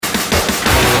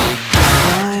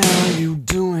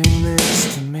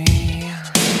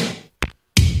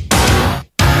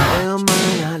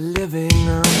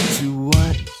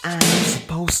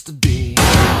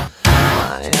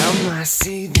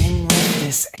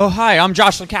Oh, hi, I'm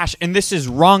Josh Lacash, and this is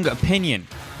Wrong Opinion.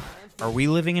 Are we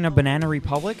living in a banana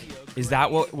republic? Is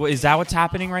that what's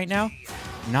happening right now?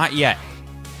 Not yet.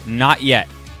 Not yet.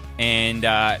 And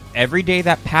every day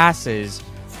that passes,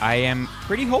 I am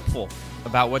pretty hopeful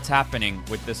about what's happening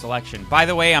with this election. By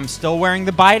the way, I'm still wearing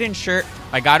the Biden shirt.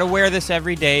 I gotta wear this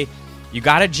every day. You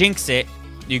gotta jinx it.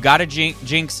 You gotta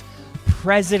jinx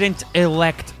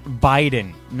President-elect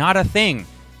Biden. Not a thing.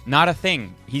 Not a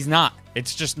thing. He's not.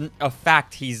 It's just a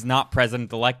fact he's not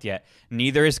president-elect yet.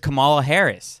 Neither is Kamala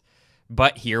Harris.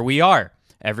 But here we are.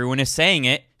 Everyone is saying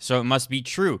it, so it must be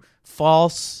true.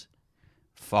 False.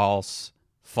 False.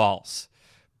 False.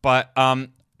 But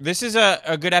this is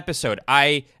a good episode.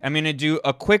 I am going to do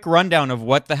a quick rundown of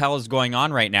what the hell is going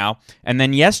on right now. And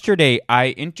then yesterday,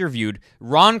 I interviewed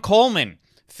Ron Coleman,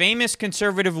 famous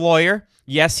conservative lawyer.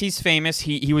 Yes, he's famous.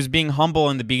 He was being humble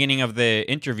in the beginning of the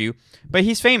interview, but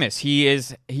he's famous.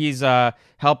 He's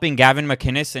helping Gavin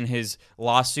McInnes in his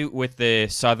lawsuit with the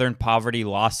Southern Poverty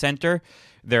Law Center.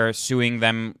 They're suing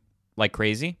them like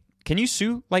crazy. Can you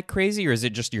sue like crazy, or is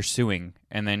it just you're suing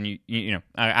and then you know?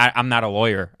 I'm not a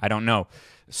lawyer. I don't know.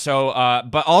 So,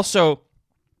 but also,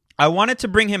 I wanted to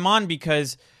bring him on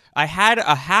because I had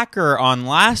a hacker on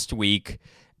last week.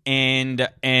 And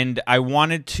I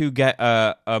wanted to get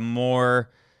a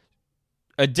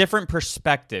different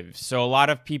perspective. So a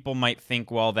lot of people might think,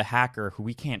 well, the hacker, who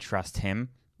we can't trust him.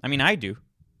 I mean, I do.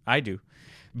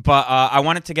 But I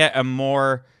wanted to get a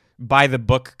more by the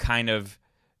book kind of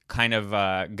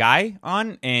guy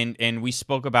on, and we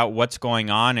spoke about what's going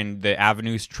on and the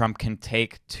avenues Trump can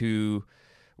take to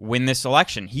win this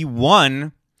election. He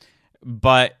won,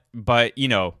 but you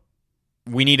know.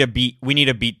 We need to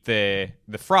beat the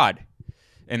fraud,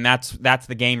 and that's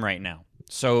the game right now.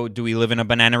 So, do we live in a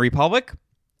banana republic?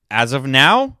 As of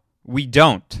now, we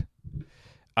don't.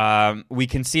 We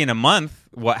can see in a month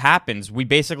what happens. We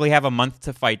basically have a month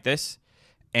to fight this,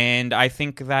 and I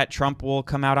think that Trump will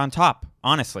come out on top.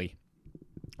 Honestly,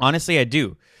 I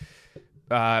do.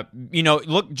 You know,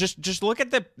 look, just look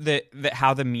at the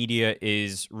how the media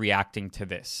is reacting to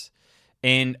this.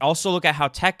 And also look at how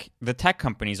the tech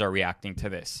companies are reacting to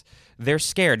this. They're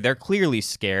scared. They're clearly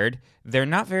scared. They're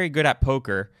not very good at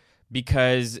poker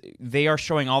because they are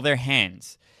showing all their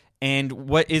hands. And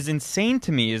what is insane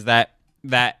to me is that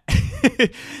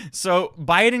so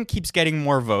Biden keeps getting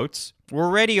more votes. We're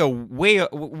already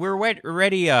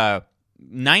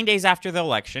 9 days after the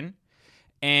election,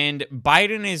 and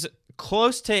Biden is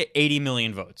close to 80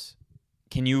 million votes.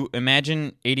 Can you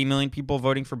imagine 80 million people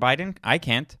voting for Biden? I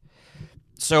can't.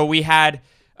 So we had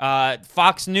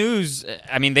Fox News.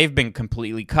 I mean, they've been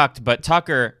completely cucked, but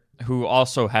Tucker, who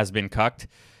also has been cucked,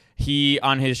 he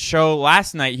on his show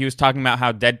last night, he was talking about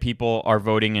how dead people are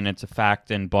voting and it's a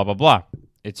fact and blah, blah, blah.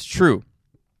 It's true.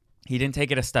 He didn't take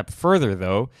it a step further,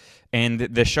 though, and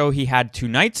the show he had 2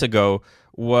 nights ago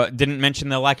didn't mention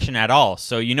the election at all.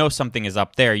 So you know something is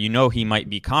up there. You know he might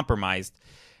be compromised.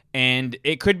 And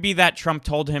it could be that Trump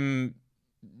told him,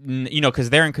 you know,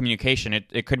 because they're in communication,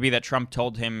 it could be that Trump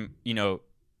told him, you know,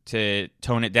 to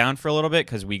tone it down for a little bit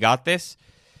because we got this,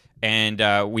 and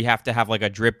we have to have like a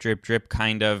drip, drip, drip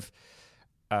kind of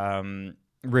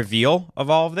reveal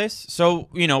of all of this. So,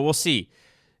 you know, we'll see.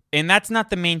 And that's not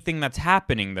the main thing that's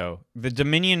happening, though. The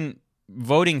Dominion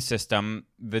voting system,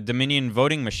 the Dominion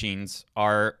voting machines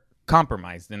are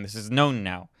compromised, and this is known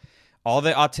now. All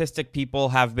the autistic people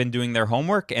have been doing their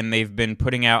homework, and they've been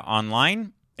putting out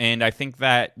online. And I think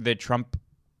that the Trump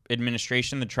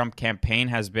administration, the Trump campaign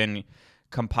has been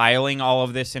compiling all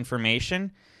of this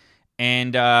information.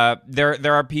 And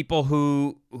there are people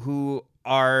who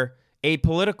are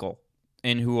apolitical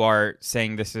and who are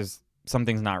saying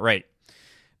something's not right.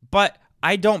 But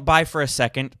I don't buy for a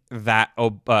second that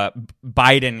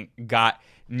Biden got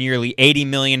nearly 80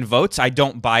 million votes. I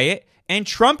don't buy it. And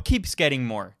Trump keeps getting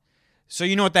more. So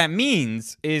you know what that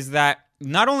means is that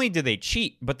not only did they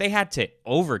cheat, but they had to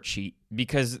over-cheat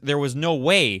because there was no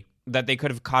way that they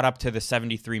could have caught up to the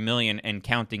 73 million and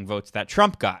counting votes that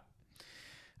Trump got.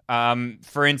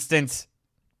 For instance,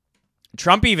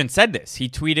 Trump even said this. He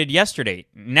tweeted yesterday,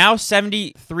 now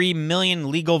 73 million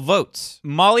legal votes.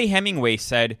 Molly Hemingway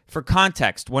said, for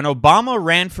context, when Obama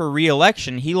ran for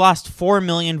re-election, he lost 4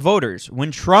 million voters.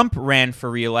 When Trump ran for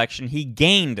re-election, he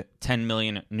gained 10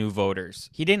 million new voters.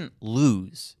 He didn't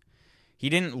lose.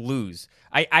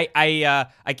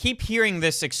 I keep hearing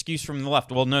this excuse from the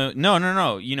left. Well,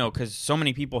 no. You know, because so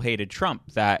many people hated Trump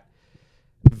that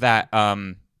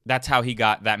that's how he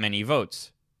got that many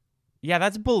votes. Yeah,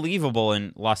 that's believable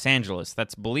in Los Angeles.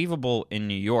 That's believable in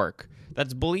New York.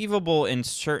 That's believable in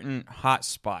certain hot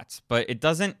spots, but it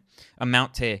doesn't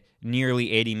amount to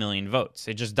nearly 80 million votes.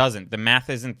 It just doesn't. The math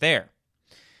isn't there.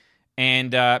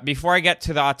 And before I get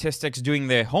to the autistics doing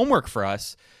the homework for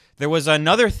us, there was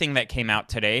another thing that came out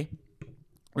today.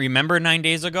 Remember 9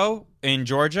 days ago in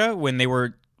Georgia when they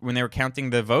were counting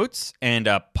the votes and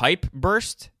a pipe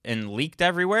burst and leaked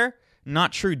everywhere?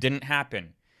 Not true. Didn't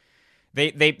happen.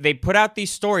 They put out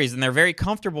these stories, and they're very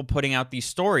comfortable putting out these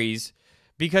stories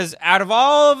because out of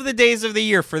all of the days of the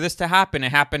year for this to happen,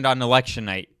 it happened on election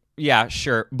night. Yeah,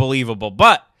 sure, believable.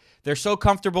 But they're so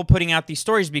comfortable putting out these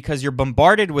stories because you're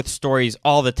bombarded with stories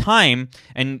all the time,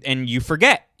 and you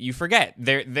forget. You forget.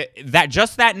 That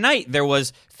just that night, there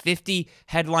was 50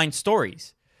 headline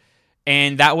stories.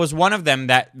 And that was one of them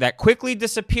that quickly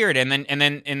disappeared, and then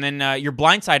you're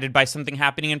blindsided by something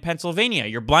happening in Pennsylvania.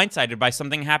 You're blindsided by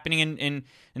something happening in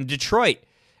Detroit,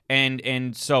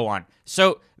 and so on.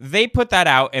 So they put that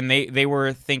out, and they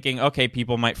were thinking, okay,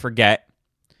 people might forget,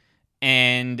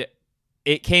 and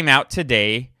it came out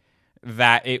today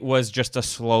that it was just a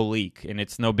slow leak, and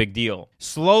it's no big deal.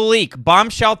 Slow leak.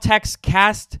 Bombshell text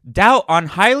cast doubt on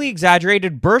highly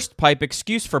exaggerated burst pipe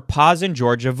excuse for pause in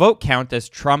Georgia vote count as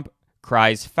Trump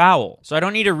cries foul. So I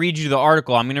don't need to read you the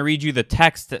article. I'm going to read you the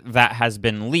text that has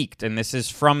been leaked, and this is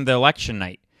from the election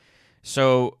night.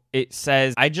 So it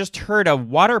says, I just heard a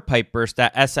water pipe burst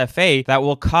at SFA that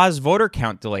will cause voter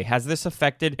count delay. Has this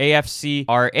affected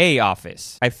AFCRA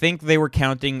office? I think they were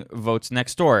counting votes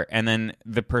next door. And then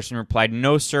the person replied,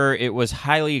 no, sir, it was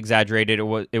highly exaggerated.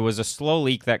 It was a slow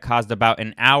leak that caused about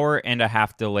an hour and a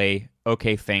half delay.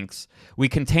 Okay, thanks. We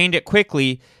contained it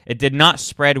quickly. It did not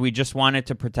spread. We just wanted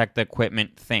to protect the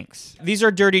equipment. Thanks. These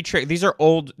are dirty tricks. These are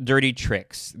old, dirty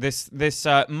tricks. This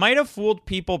might have fooled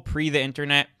people pre the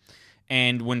internet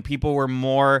and when people were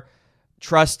more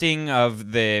trusting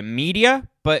of the media.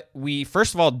 But we,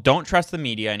 first of all, don't trust the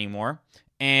media anymore.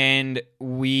 And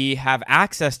we have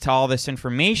access to all this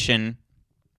information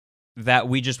that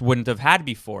we just wouldn't have had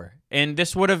before. And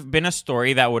this would have been a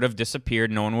story that would have disappeared.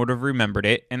 No one would have remembered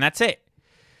it, and that's it.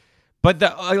 But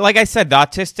like I said, the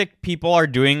autistic people are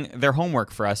doing their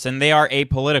homework for us, and they are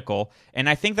apolitical. And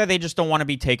I think that they just don't want to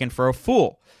be taken for a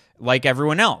fool like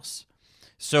everyone else.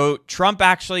 So Trump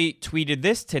actually tweeted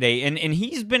this today, and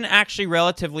he's been actually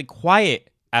relatively quiet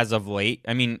as of late.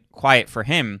 I mean, quiet for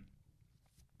him.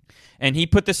 And he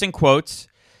put this in quotes.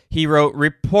 He wrote,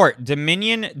 report,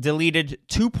 Dominion deleted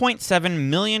 2.7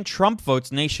 million Trump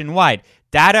votes nationwide.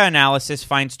 Data analysis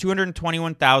finds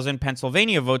 221,000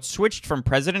 Pennsylvania votes switched from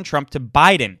President Trump to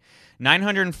Biden.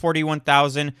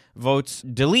 941,000 votes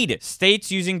deleted. States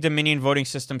using Dominion voting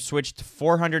system switched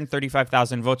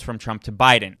 435,000 votes from Trump to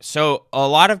Biden. So a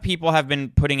lot of people have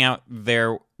been putting out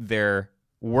their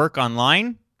work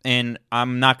online, and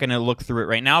I'm not going to look through it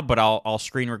right now, but I'll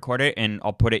screen record it, and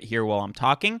I'll put it here while I'm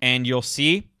talking, and you'll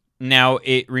see. Now,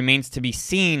 it remains to be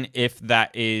seen if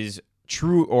that is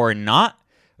true or not,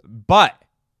 but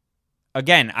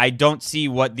again, I don't see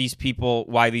why these people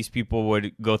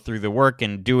would go through the work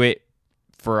and do it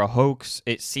for a hoax.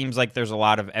 It seems like there's a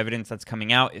lot of evidence that's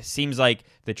coming out. It seems like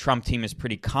the Trump team is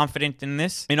pretty confident in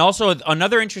this. And also,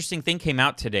 another interesting thing came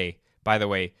out today, by the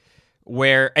way,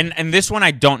 where, and this one I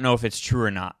don't know if it's true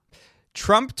or not.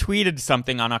 Trump tweeted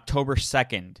something on October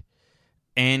 2nd,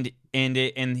 and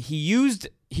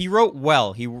he wrote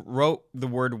well. He wrote the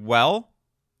word well,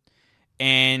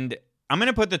 and I'm going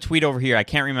to put the tweet over here. I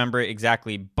can't remember it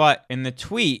exactly, but in the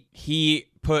tweet, he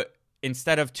put,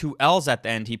 instead of two L's at the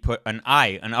end, he put an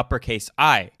I, an uppercase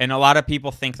I. And a lot of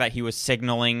people think that he was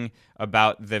signaling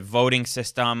about the voting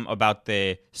system, about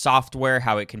the software,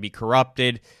 how it can be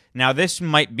corrupted. Now, this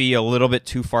might be a little bit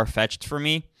too far-fetched for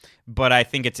me, but I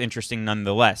think it's interesting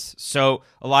nonetheless. So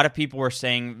a lot of people were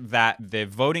saying that the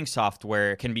voting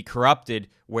software can be corrupted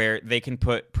where they can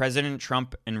put President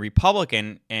Trump and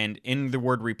Republican, and in the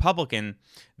word Republican,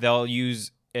 they'll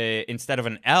use, instead of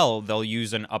an L, they'll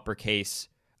use an uppercase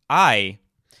I,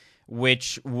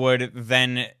 which would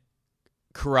then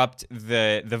corrupt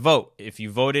the vote. If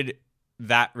you voted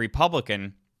that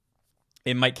Republican,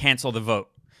 it might cancel the vote.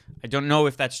 I don't know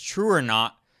if that's true or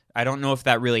not. I don't know if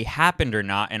that really happened or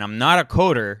not, and I'm not a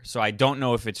coder, so I don't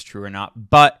know if it's true or not,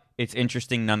 but it's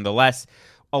interesting nonetheless.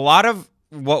 A lot of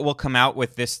what will come out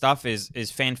with this stuff is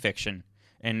fan fiction,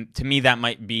 and to me that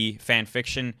might be fan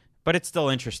fiction, but it's still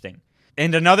interesting.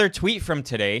 And another tweet from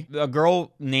today, a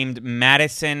girl named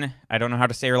Madison, I don't know how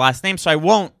to say her last name, so I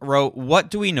won't, wrote, what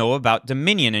do we know about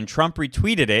Dominion? And Trump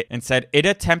retweeted it and said, it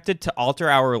attempted to alter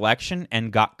our election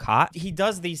and got caught. He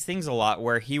does these things a lot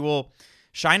where he will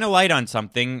shine a light on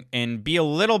something and be a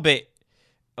little bit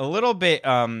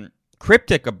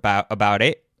cryptic about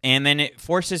it, And then it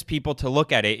forces people to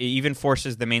look at it. It even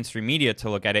forces the mainstream media to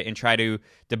look at it and try to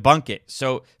debunk it.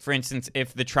 So, for instance,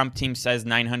 if the Trump team says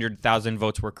 900,000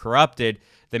 votes were corrupted,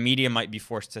 the media might be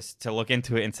forced to look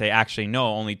into it and say, actually, no,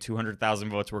 only 200,000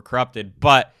 votes were corrupted.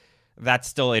 But that's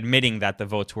still admitting that the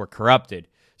votes were corrupted.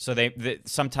 So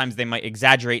sometimes they might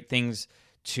exaggerate things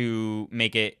to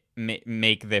make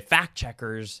the fact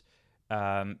checkers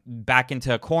back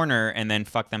into a corner and then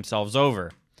fuck themselves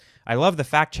over. I love the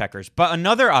fact checkers. But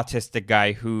another autistic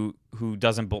guy who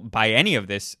doesn't buy any of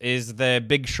this is the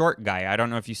Big Short guy. I don't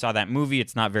know if you saw that movie.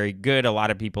 It's not very good. A lot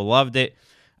of people loved it.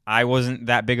 I wasn't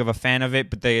that big of a fan of it.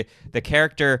 But the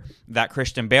character that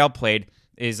Christian Bale played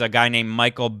is a guy named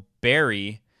Michael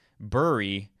Burry,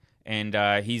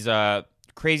 and he's a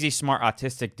crazy smart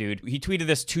autistic dude. He tweeted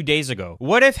this 2 days ago.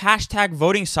 What if hashtag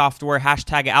voting software,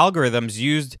 hashtag algorithms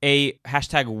used a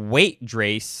hashtag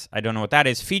WaitDrace, I don't know what that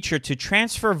is, feature to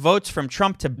transfer votes from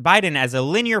Trump to Biden as a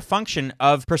linear function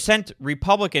of percent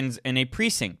Republicans in a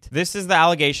precinct? This is the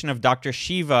allegation of Dr.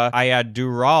 Shiva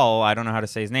Ayadural, I don't know how to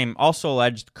say his name, also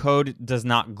alleged code does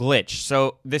not glitch.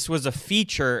 So this was a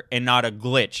feature and not a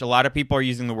glitch. A lot of people are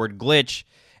using the word glitch,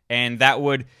 and that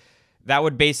would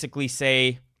basically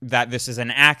say that this is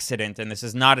an accident, and this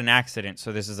is not an accident,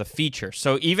 so this is a feature.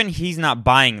 So even he's not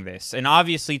buying this. And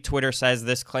obviously Twitter says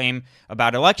this claim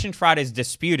about election fraud is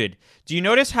disputed. Do you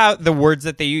notice how the words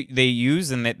that they use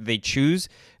and that they choose?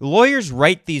 Lawyers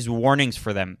write these warnings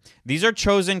for them. These are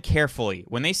chosen carefully.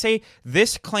 When they say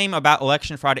this claim about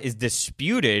election fraud is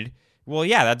disputed, well,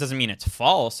 yeah, that doesn't mean it's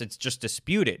false. It's just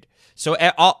disputed. So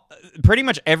pretty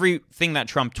much everything that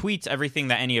Trump tweets, everything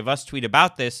that any of us tweet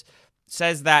about this,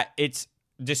 says that it's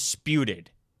disputed,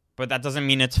 but that doesn't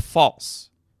mean it's false.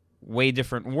 Way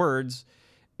different words,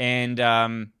 and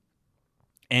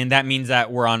that means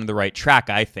that we're on the right track,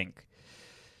 I think.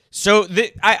 So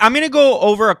I'm going to go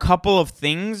over a couple of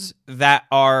things that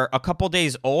are a couple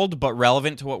days old but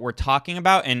relevant to what we're talking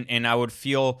about, and I would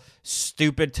feel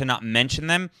stupid to not mention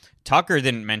them. Tucker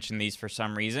didn't mention these for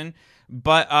some reason,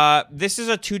 but this is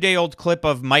a 2-day-old clip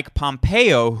of Mike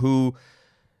Pompeo, who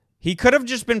he could have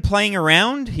just been playing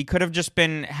around. He could have just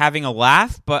been having a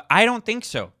laugh, but I don't think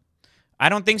so.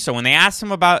 When they asked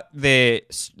him about the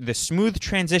smooth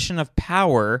transition of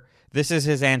power, this is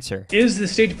his answer. Is the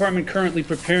State Department currently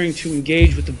preparing to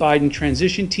engage with the Biden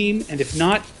transition team? And if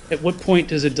not, at what point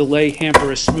does a delay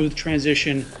hamper a smooth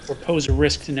transition or pose a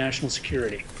risk to national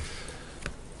security?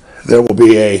 There will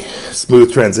be a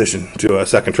smooth transition to a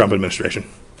second Trump administration.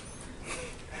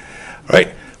 All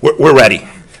right, we're ready.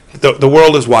 The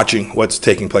world is watching what's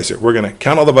taking place here. We're going to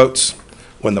count all the votes.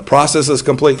 When the process is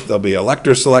complete, there'll be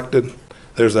electors selected.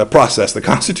 There's a process. The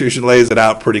Constitution lays it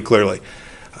out pretty clearly.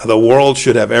 The world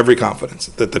should have every confidence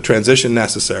that the transition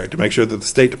necessary to make sure that the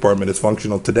State Department is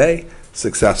functional today,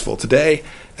 successful today,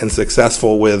 and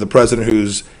successful with the president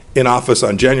who's in office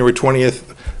on January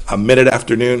 20th,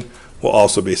 mid-afternoon, will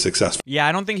also be successful. Yeah,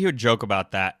 I don't think he would joke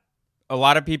about that. A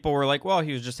lot of people were like, well,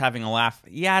 he was just having a laugh.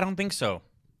 Yeah, I don't think so.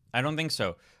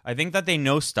 I think that they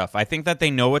know stuff. I think that they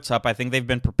know what's up. I think they've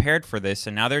been prepared for this,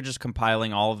 and now they're just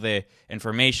compiling all of the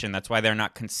information. That's why they're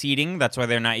not conceding. That's why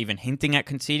they're not even hinting at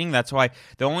conceding. That's why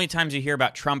the only times you hear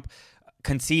about Trump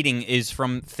conceding is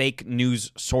from fake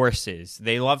news sources.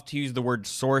 They love to use the word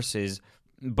sources,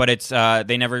 but it's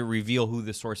they never reveal who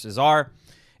the sources are.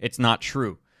 It's not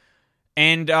true.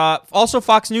 And also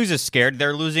Fox News is scared.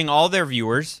 They're losing all their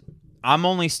viewers. I'm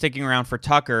only sticking around for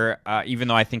Tucker, even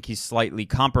though I think he's slightly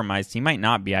compromised. He might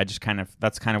not be. That's kind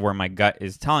of where my gut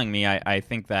is telling me. I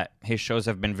think that his shows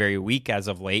have been very weak as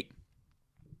of late.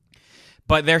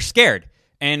 But they're scared.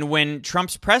 And when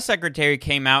Trump's press secretary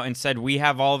came out and said, we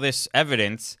have all this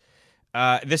evidence,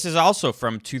 this is also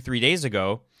from 2-3 days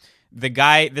ago.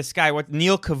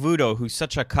 Neil Cavuto, who's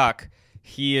such a cuck,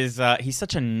 he's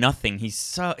such a nothing. He's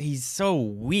so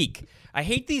weak. I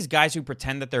hate these guys who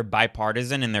pretend that they're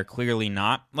bipartisan and they're clearly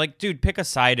not. Like, dude, pick a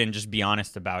side and just be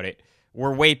honest about it.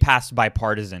 We're way past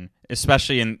bipartisan,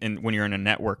 especially when you're in a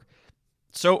network.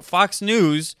 So Fox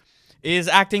News is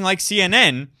acting like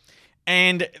CNN,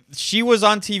 and she was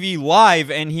on TV live,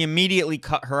 and he immediately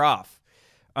cut her off.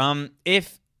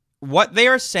 If what they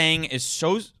are saying is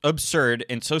so absurd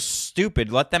and so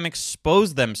stupid, let them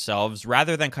expose themselves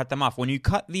rather than cut them off. When you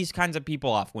cut these kinds of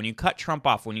people off, when you cut Trump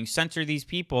off, when you censor these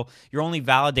people, you're only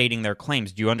validating their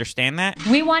claims. Do you understand that?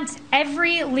 We want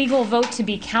every legal vote to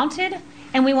be counted,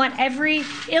 and we want every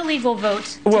illegal vote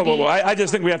to Whoa. I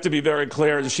just think we have to be very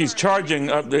clear. She's charging,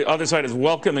 the other side is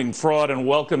welcoming fraud and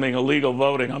welcoming illegal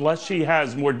voting. Unless she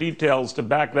has more details to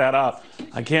back that up,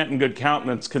 I can't in good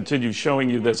countenance continue showing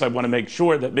you this. I want to make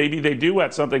sure that maybe they do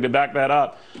have something to back that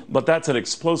up, but that's an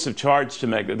explosive charge to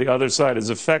make, that the other side is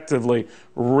effectively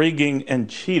rigging and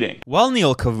cheating. Well,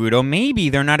 Neil Cavuto, maybe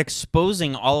they're not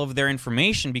exposing all of their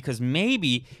information because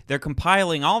maybe they're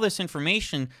compiling all this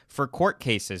information for court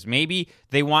cases. Maybe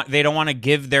they don't want to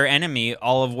give their enemy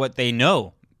all of what they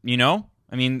know, you know?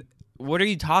 I mean, what are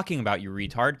you talking about, you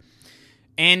retard?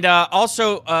 And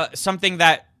also something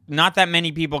that not that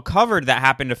many people covered that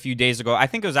happened a few days ago, I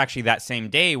think it was actually that same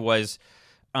day, was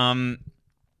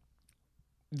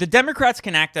the Democrats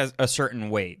can act as a certain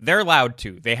way. They're allowed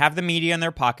to. They have the media in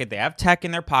their pocket. They have tech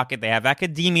in their pocket. They have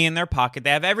academia in their pocket. They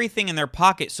have everything in their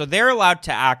pocket. So they're allowed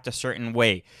to act a certain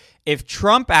way. If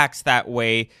Trump acts that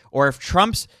way, or if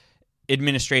Trump's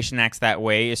administration acts that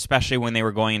way, especially when they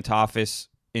were going into office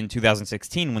in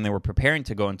 2016, when they were preparing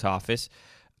to go into office,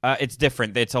 it's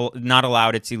different. It's not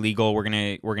allowed. It's illegal. We're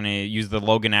gonna use the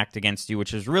Logan Act against you,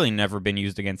 which has really never been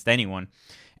used against anyone.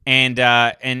 And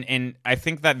I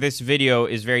think that this video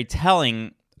is very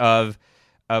telling of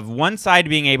one side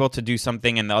being able to do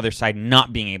something and the other side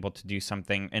not being able to do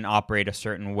something and operate a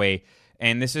certain way.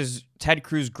 And this is Ted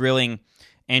Cruz grilling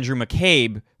Andrew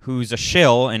McCabe, who's a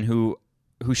shill and who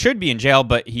should be in jail,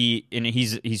 but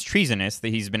he's treasonous. That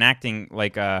he's been acting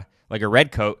like a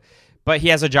redcoat, but he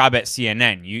has a job at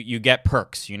CNN. You get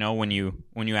perks, you know, when you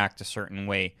act a certain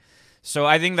way. So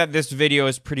I think that this video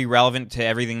is pretty relevant to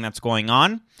everything that's going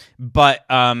on, but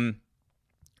I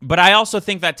also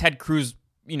think that Ted Cruz,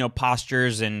 you know,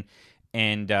 postures and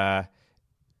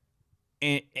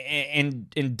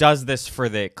does this for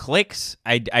the clicks.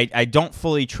 I don't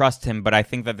fully trust him, but I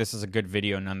think that this is a good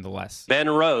video nonetheless. Ben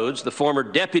Rhodes, the former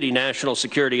deputy national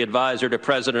security advisor to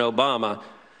President Obama,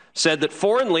 said that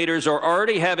foreign leaders are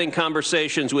already having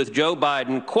conversations with Joe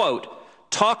Biden, quote,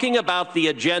 talking about the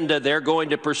agenda they're going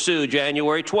to pursue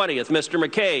January 20th. Mr.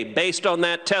 McCabe, based on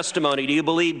that testimony, do you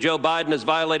believe Joe Biden is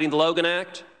violating the Logan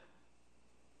Act?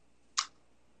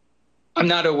 I'm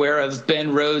not aware of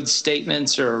Ben Rhodes'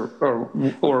 statements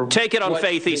or take it on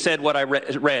faith he said what I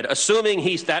read. Assuming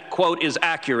that quote is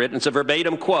accurate, and it's a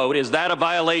verbatim quote, is that a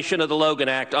violation of the Logan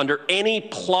Act under any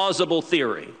plausible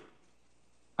theory?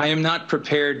 I am not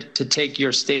prepared to take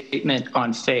your statement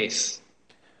on faith.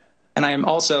 And I am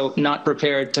also not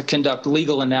prepared to conduct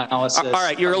legal analysis. All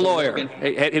right, you're a lawyer.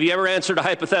 Have you ever answered a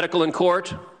hypothetical in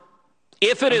court?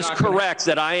 If it is correct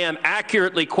that I am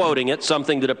accurately quoting it,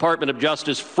 something the Department of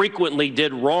Justice frequently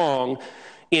did wrong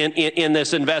in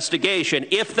this investigation,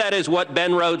 if that is what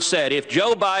Ben Rhodes said, if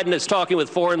Joe Biden is talking with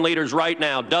foreign leaders right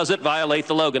now, does it violate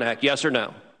the Logan Act, yes or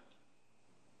no?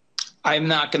 I'm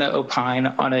not going to opine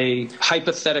on a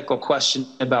hypothetical question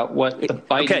about what the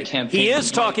Biden campaign... He is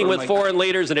talking with foreign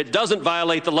leaders, and it doesn't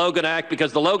violate the Logan Act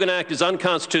because the Logan Act is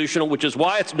unconstitutional, which is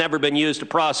why it's never been used to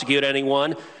prosecute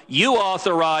anyone. You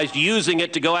authorized using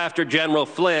it to go after General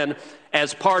Flynn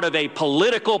as part of a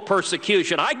political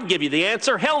persecution. I can give you the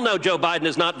answer. Hell no, Joe Biden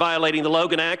is not violating the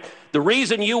Logan Act. The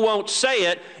reason you won't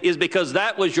say it is because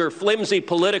that was your flimsy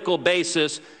political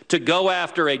basis to go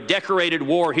after a decorated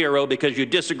war hero because you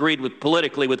disagreed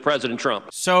politically with President Trump.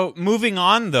 So moving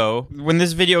on, though, when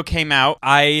this video came out,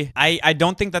 I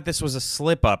don't think that this was a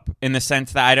slip up in the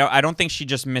sense that I don't think she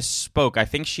just misspoke. I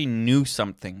think she knew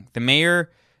something. The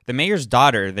mayor's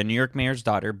daughter, the New York mayor's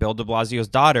daughter, Bill de Blasio's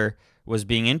daughter, was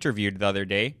being interviewed the other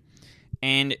day,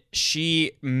 and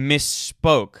she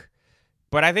misspoke.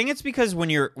 But I think it's because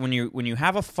when you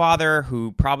have a father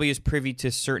who probably is privy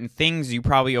to certain things, you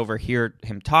probably overhear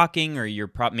him talking, or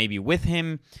you're maybe with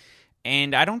him.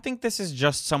 And I don't think this is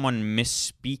just someone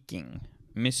misspoking.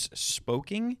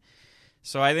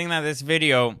 So I think that this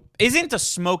video isn't a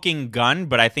smoking gun,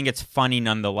 but I think it's funny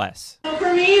nonetheless. So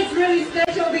for me, it's really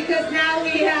special because now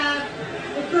we have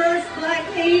the first Black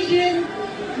Asian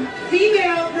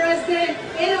female president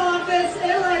in office,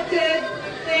 elected,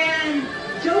 and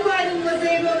Joe Biden was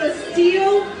able to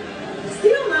steal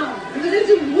now. He was able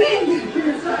to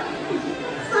win.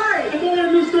 Sorry. I don't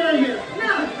understand here.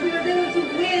 No, he was able to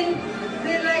win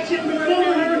the election.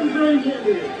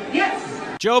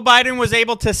 Yes. Joe Biden was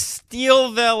able to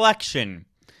steal the election.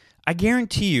 I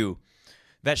guarantee you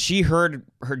that she heard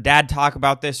her dad talk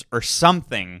about this or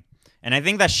something, and I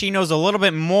think that she knows a little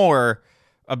bit more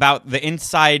about the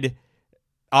inside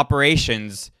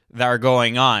operations that are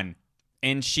going on.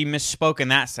 And she misspoke in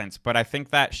that sense, but I think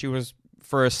that she was,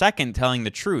 for a second, telling the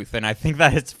truth, and I think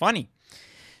that it's funny.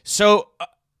 So,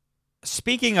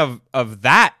 speaking of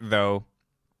that, though,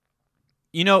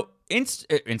 you know,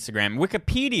 Instagram,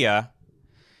 Wikipedia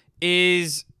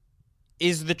is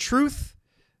the truth,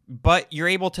 but you're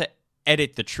able to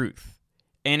edit the truth.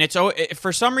 And it's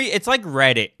for some reason, it's like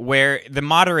Reddit, where the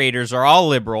moderators are all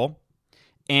liberal,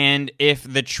 and if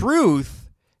the truth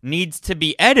needs to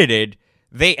be edited,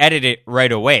 they edit it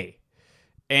right away.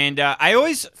 And I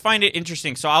always find it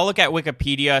interesting. So I'll look at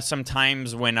Wikipedia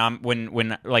sometimes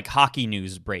when like hockey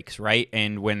news breaks, right?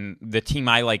 And when the team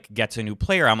I like gets a new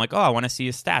player, I'm like, oh, I want to see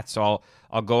his stats. So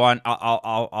I'll go on.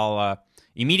 I'll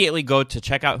immediately go to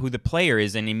check out who the player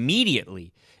is, and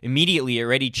immediately it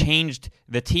already changed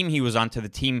the team he was on to the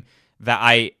team that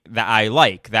I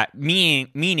like. That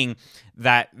meaning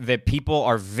that the people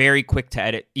are very quick to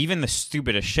edit even the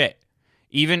stupidest shit.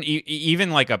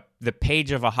 Even like the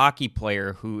page of a hockey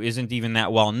player who isn't even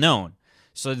that well known.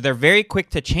 So they're very quick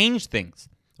to change things.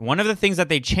 One of the things that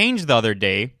they changed the other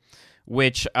day,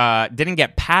 which didn't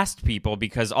get past people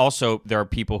because also there are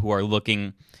people who are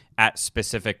looking at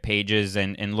specific pages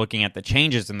and looking at the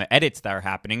changes and the edits that are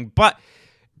happening. But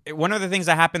one of the things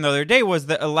that happened the other day was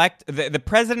the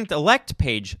president-elect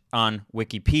page on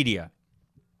Wikipedia.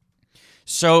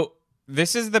 So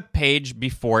this is the page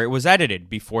before it was edited,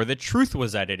 before the truth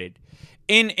was edited.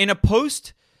 In a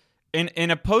post-truth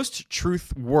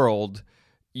world,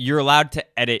 you're allowed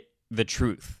to edit the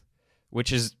truth,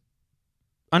 which is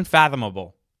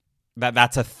unfathomable.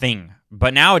 That's a thing.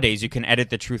 But nowadays, you can edit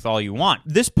the truth all you want.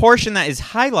 This portion that is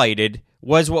highlighted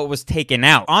was what was taken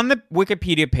out. On the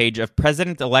Wikipedia page of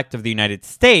President-elect of the United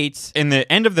States, in the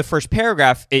end of the first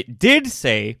paragraph, it did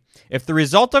say, if the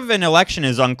result of an election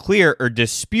is unclear or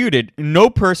disputed, no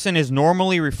person is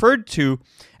normally referred to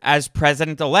as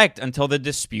president-elect until the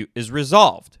dispute is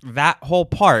resolved. That whole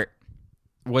part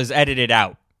was edited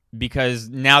out because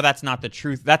now that's not the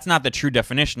truth. That's not the true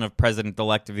definition of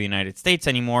president-elect of the United States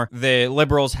anymore. The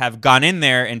liberals have gone in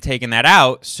there and taken that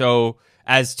out so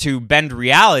as to bend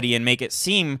reality and make it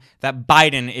seem that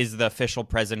Biden is the official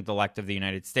president-elect of the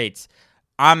United States.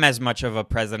 I'm as much of a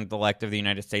president-elect of the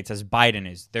United States as Biden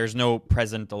is. There's no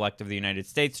president-elect of the United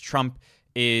States. Trump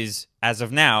is, as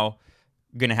of now,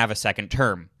 going to have a second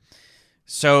term.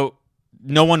 So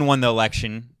no one won the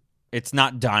election. It's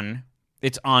not done.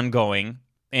 It's ongoing.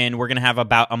 And we're going to have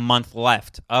about a month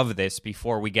left of this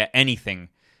before we get anything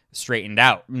straightened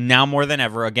out. Now more than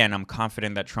ever, again, I'm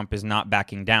confident that Trump is not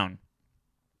backing down.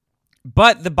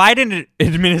 But the Biden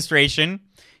administration,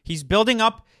 he's building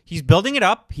it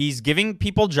up. He's giving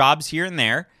people jobs here and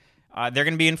there. They're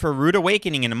going to be in for a rude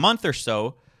awakening in a month or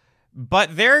so.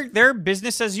 But they're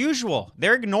business as usual.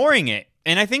 They're ignoring it.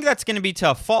 And I think that's going to be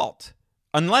to a fault.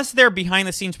 Unless they're behind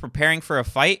the scenes preparing for a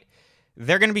fight,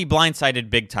 they're going to be blindsided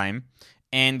big time.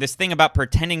 And this thing about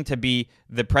pretending to be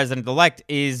the president-elect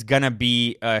is going to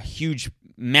be a huge,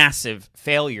 massive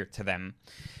failure to them.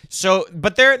 So,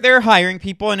 but they're hiring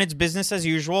people, and it's business as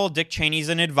usual. Dick Cheney's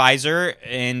an advisor,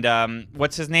 and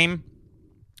what's his name?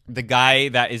 The guy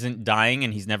that isn't dying,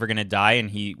 and he's never going to die, and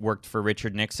he worked for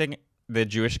Richard Nixon, the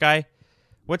Jewish guy.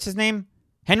 What's his name?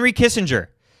 Henry Kissinger.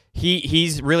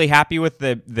 He's really happy with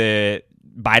the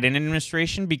Biden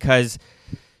administration because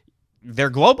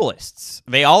they're globalists.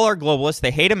 They all are globalists.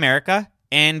 They hate America,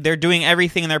 and they're doing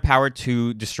everything in their power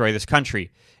to destroy this country.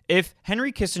 If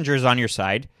Henry Kissinger is on your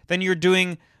side, then you're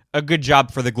doing a good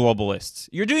job for the globalists.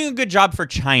 You're doing a good job for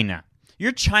China.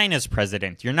 You're China's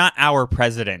president. You're not our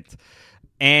president.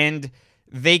 And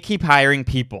they keep hiring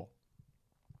people.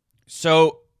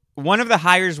 So one of the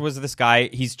hires was this guy.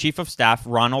 He's chief of staff,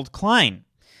 Ronald Klein.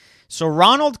 So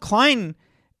Ronald Klein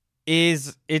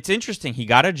it's interesting. He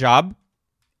got a job,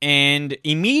 and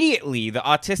immediately the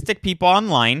autistic people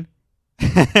online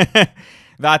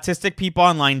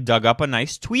dug up a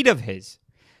nice tweet of his.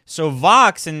 So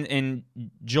Vox in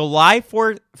July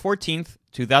 14th,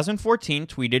 2014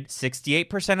 tweeted,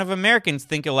 68% of Americans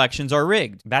think elections are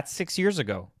rigged. That's 6 years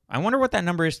ago. I wonder what that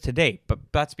number is today, but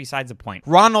that's besides the point.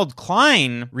 Ronald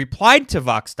Klein replied to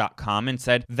Vox.com and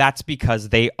said, that's because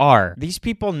they are. These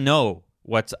people know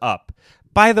what's up.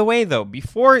 By the way, though,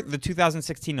 before the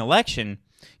 2016 election,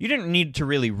 you didn't need to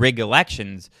really rig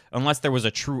elections unless there was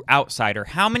a true outsider.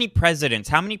 How many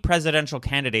presidential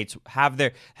candidates have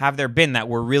there been that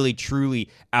were really, truly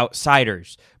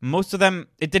outsiders? Most of them,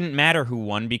 it didn't matter who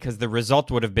won because the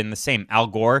result would have been the same. Al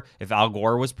Gore, if Al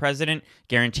Gore was president,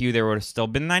 guarantee you there would have still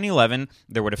been 9/11.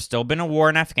 There would have still been a war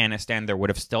in Afghanistan. There would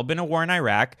have still been a war in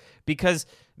Iraq because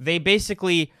they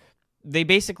basically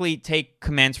take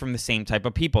commands from the same type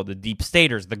of people, the deep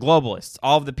staters, the globalists,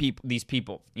 all of these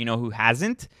people. You know who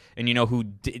hasn't? And you know who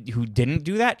didn't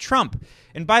do that? Trump.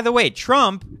 And by the way,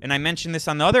 Trump, and I mentioned this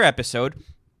on the other episode,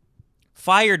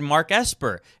 fired Mark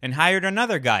Esper and hired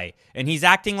another guy. And he's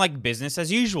acting like business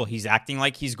as usual. He's acting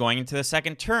like he's going into the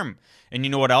second term. And you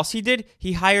know what else he did?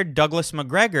 He hired Douglas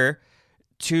McGregor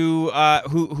to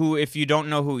who if you don't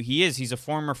know who he is, he's a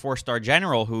former 4-star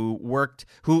general who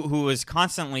was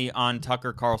constantly on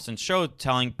Tucker Carlson's show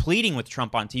pleading with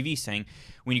Trump on TV, saying,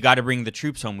 "We got to bring the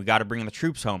troops home. We got to bring the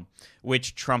troops home,"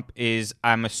 which Trump is,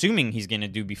 I'm assuming he's going to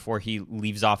do before he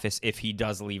leaves office, if he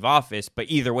does leave office, but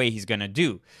either way he's going to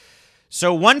do.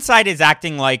 So one side is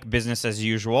acting like business as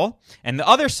usual, and the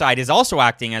other side is also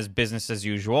acting as business as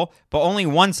usual, but only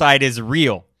one side is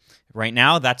real. Right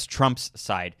now, that's Trump's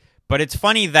side. But it's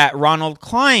funny that Ronald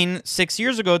Klein 6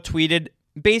 years ago tweeted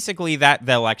basically that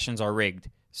the elections are rigged.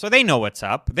 So they know what's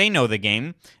up. They know the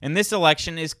game. And this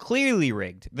election is clearly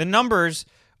rigged. The numbers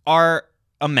are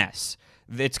a mess.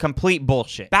 It's complete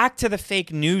bullshit. Back to the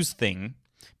fake news thing,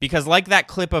 because like that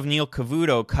clip of Neil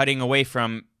Cavuto cutting away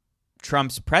from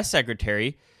Trump's press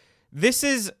secretary, this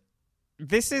is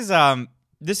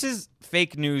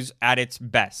fake news at its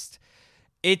best.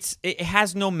 It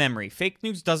has no memory. Fake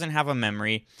news doesn't have a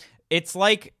memory. It's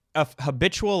like a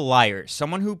habitual liar,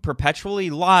 someone who perpetually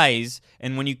lies,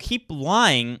 and when you keep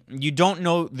lying, you don't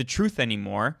know the truth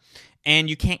anymore, and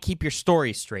you can't keep your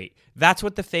story straight. That's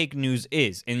what the fake news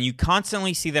is, and you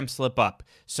constantly see them slip up.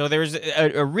 So there's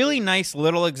a really nice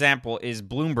little example is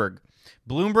Bloomberg.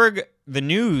 Bloomberg, the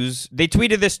news, they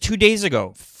tweeted this 2 days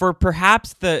ago. For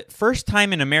perhaps the first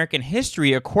time in American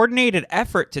history, a coordinated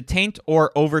effort to taint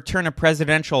or overturn a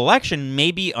presidential election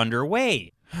may be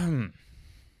underway.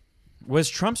 Was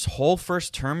Trump's whole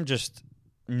first term just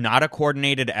not a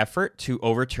coordinated effort to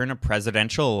overturn a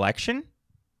presidential election?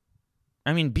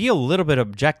 I mean, be a little bit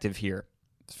objective here.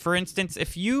 For instance,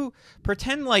 if you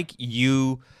pretend like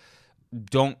you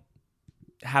don't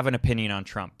have an opinion on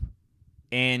Trump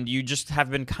and you just have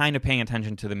been kind of paying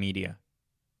attention to the media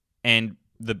and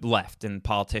the left and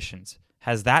politicians,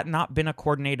 has that not been a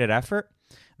coordinated effort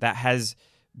that has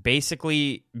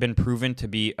basically been proven to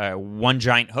be a one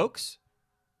giant hoax?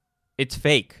 It's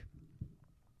fake.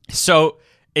 So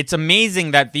it's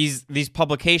amazing that these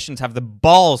publications have the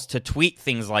balls to tweet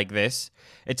things like this.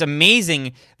 It's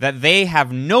amazing that they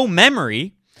have no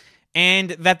memory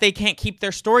and that they can't keep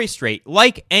their story straight,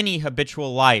 like any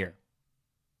habitual liar.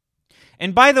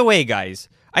 And by the way, guys,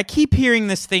 I keep hearing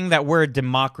this thing that we're a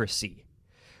democracy.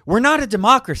 We're not a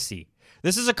democracy.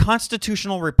 This is a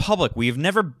constitutional republic. We have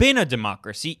never been a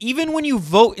democracy. Even when you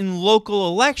vote in local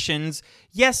elections,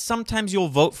 yes, sometimes you'll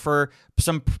vote for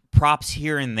some props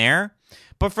here and there.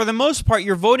 But for the most part,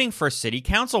 you're voting for city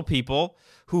council people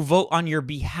who vote on your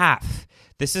behalf.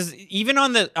 This is, even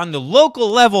on the local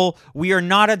level, we are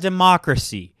not a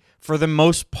democracy for the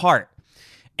most part.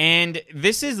 And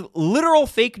this is literal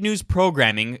fake news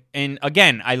programming. And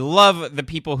again, I love the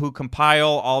people who compile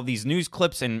all these news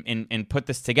clips and put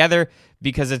this together,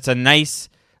 because it's a nice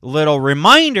little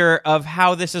reminder of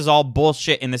how this is all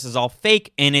bullshit and this is all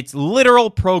fake and it's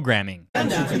literal programming.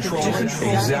 Controlling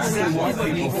exactly what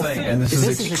people think. And this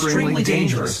is extremely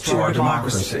dangerous to our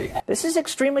democracy. This is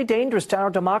extremely dangerous to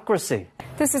our democracy.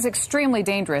 This is extremely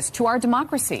dangerous to our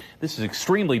democracy. This is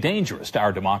extremely dangerous to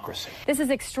our democracy. This is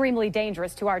extremely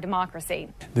dangerous to our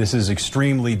democracy. This is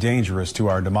extremely dangerous to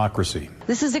our democracy.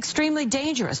 This is extremely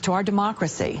dangerous to our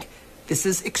democracy. This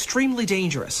is extremely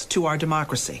dangerous to our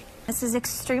democracy. This is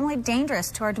extremely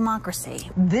dangerous to our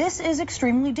democracy. This is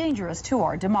extremely dangerous to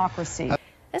our democracy.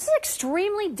 This is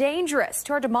extremely dangerous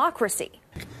to our democracy.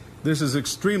 This is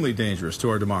extremely dangerous to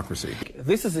our democracy.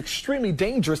 This is extremely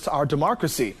dangerous to our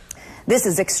democracy. This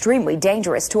is extremely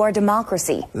dangerous to our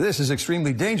democracy. This is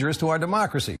extremely dangerous to our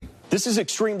democracy. This is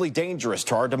extremely dangerous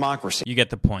to our democracy. You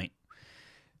get the point.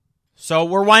 So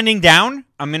we're winding down.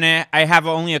 I have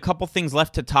only a couple things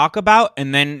left to talk about,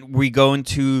 and then we go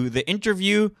into the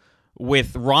interview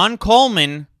with Ron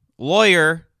Coleman,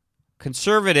 lawyer,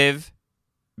 conservative,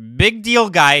 big deal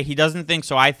guy. He doesn't think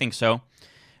so. I think so.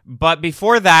 But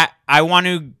before that, I want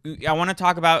to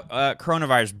talk about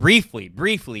coronavirus briefly,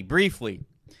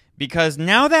 because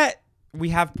now that we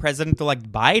have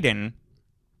President-elect Biden,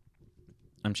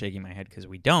 I'm shaking my head because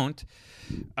we don't.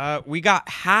 We got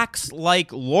hacks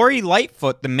like Lori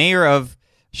Lightfoot, the mayor of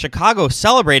Chicago,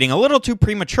 celebrating a little too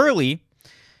prematurely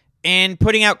and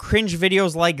putting out cringe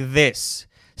videos like this.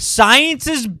 Science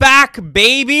is back,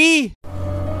 baby!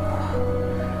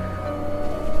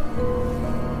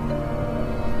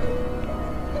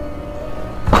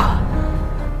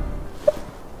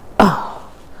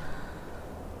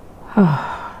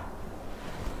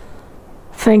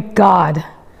 Thank God.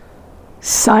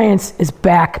 Science is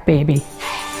back, baby.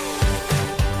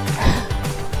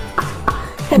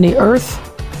 And the earth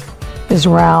is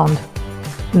round.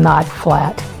 not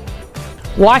flat.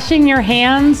 Washing your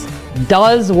hands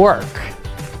does work.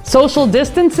 Social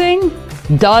distancing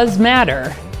does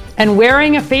matter. And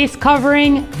wearing a face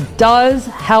covering does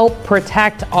help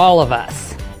protect all of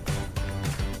us.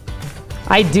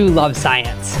 I do love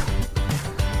science.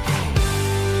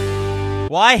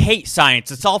 Well, I hate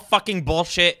science. It's all fucking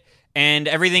bullshit, and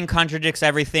everything contradicts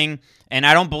everything, and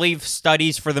I don't believe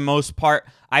studies for the most part.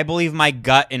 I believe my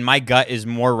gut, and my gut is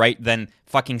more right than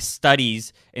fucking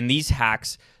studies and these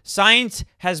hacks. Science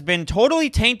has been totally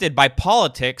tainted by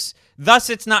politics, thus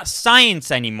it's not science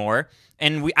anymore,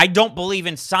 and I don't believe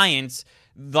in science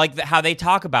like how they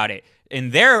talk about it. In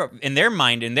their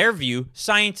mind, in their view,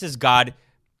 science is God,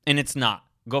 and it's not.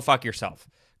 Go fuck yourself.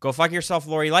 Go fuck yourself,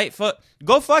 Lori Lightfoot.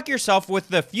 Go fuck yourself with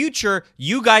the future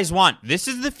you guys want. This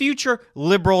is the future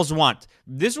liberals want.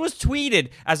 This was tweeted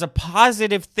as a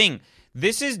positive thing.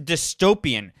 This is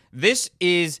dystopian. This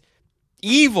is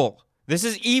evil. This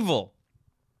is evil.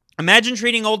 Imagine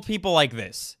treating old people like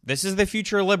this. This is the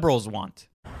future liberals want.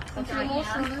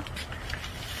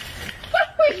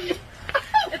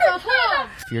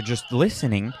 If you're just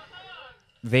listening,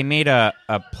 they made a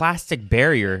plastic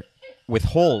barrier with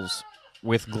holes,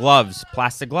 with gloves,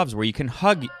 plastic gloves, where you can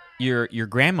hug your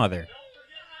grandmother.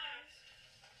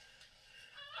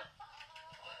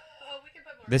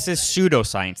 This is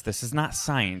pseudoscience. This is not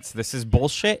science. This is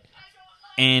bullshit,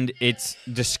 and it's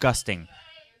disgusting.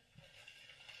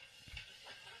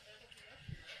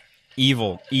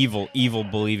 Evil, evil, evil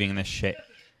believing this shit.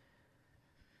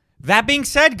 That being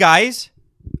said, guys,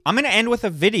 I'm going to end with a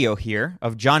video here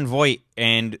of Jon Voight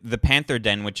and the Panther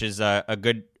Den, which is a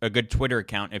good Twitter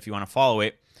account if you want to follow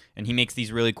it, and he makes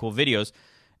these really cool videos.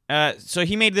 So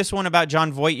he made this one about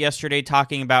Jon Voight yesterday,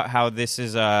 talking about how this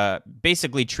is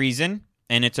basically treason,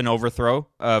 and it's an overthrow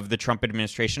of the Trump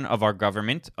administration, of our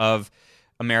government, of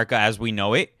America as we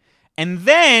know it. And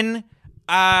then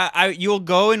you'll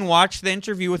go and watch the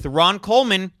interview with Ron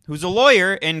Coleman, who's a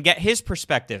lawyer, and get his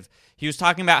perspective. He was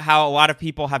talking about how a lot of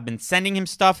people have been sending him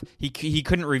stuff. He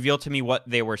couldn't reveal to me what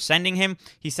they were sending him.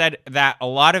 He said that a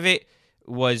lot of it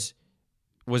was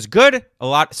good.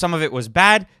 Some of it was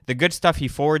bad. The good stuff, he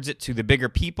forwards it to the bigger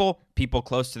people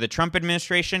close to the Trump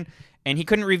administration, and he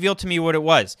couldn't reveal to me what it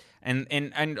was. And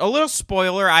a little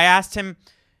spoiler, I asked him,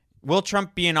 will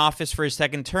Trump be in office for his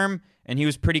second term? And he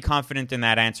was pretty confident in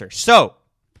that answer. So,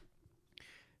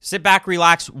 sit back,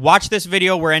 relax, watch this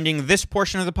video we're ending this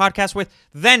portion of the podcast with,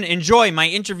 then enjoy my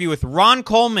interview with Ron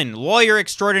Coleman, lawyer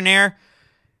extraordinaire.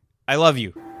 I love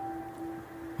you.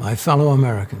 My fellow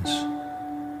Americans,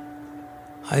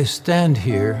 I stand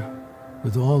here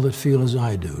with all that feel as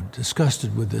I do,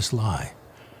 disgusted with this lie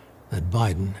that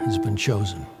Biden has been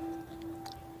chosen,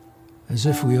 as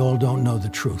if we all don't know the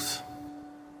truth.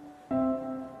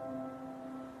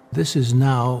 This is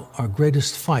now our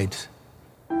greatest fight.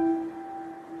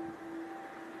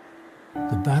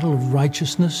 The battle of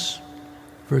righteousness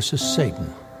versus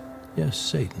Satan. Yes,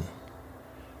 Satan.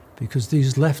 Because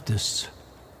these leftists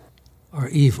are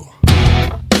evil.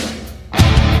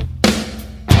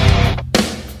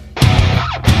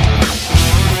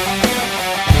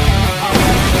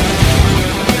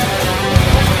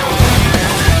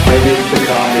 Maybe it's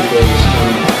because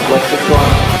what's the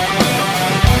thought?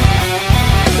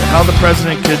 How the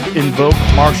president could invoke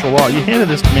martial law. You handed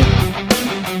this to me.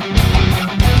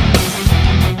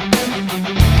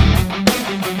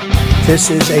 This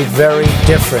is a very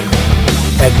different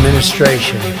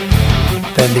administration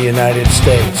than the United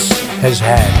States has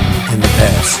had in the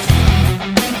past.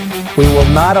 We will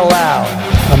not allow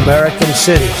American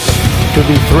cities to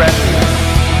be threatened.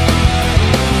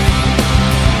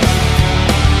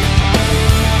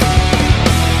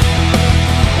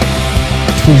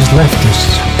 These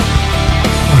leftists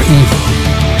are evil,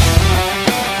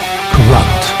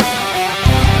 corrupt,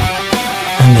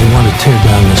 and they want to tear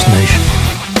down this nation.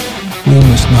 We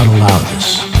must not allow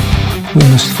this. We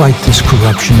must fight this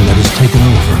corruption that has taken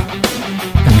over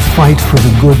and fight for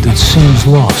the good that seems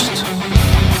lost.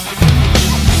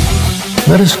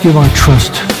 Let us give our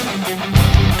trust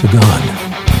to God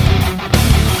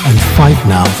and fight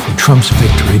now for Trump's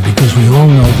victory, because we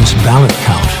all know this ballot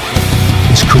count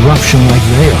is corruption like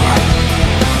they are.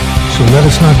 So let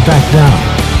us not back down.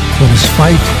 Let us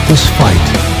fight this fight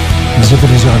as if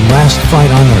it is our last fight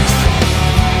on earth.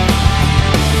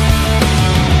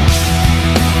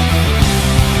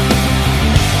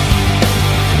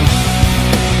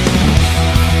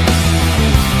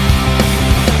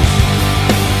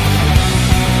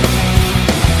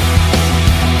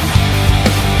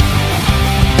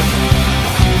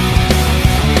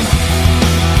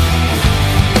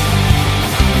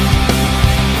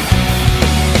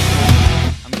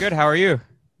 How are you?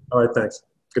 All right, thanks.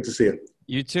 Good to see you.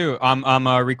 You too. I'm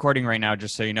recording right now,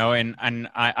 just so you know, and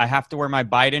I have to wear my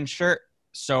Biden shirt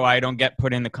so I don't get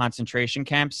put in the concentration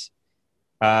camps.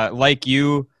 Like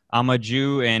you, I'm a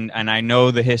Jew, and I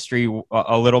know the history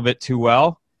a little bit too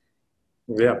well.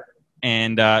 Yeah.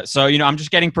 And so, I'm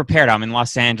just getting prepared. I'm in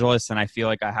Los Angeles, and I feel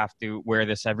like I have to wear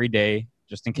this every day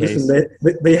just in case.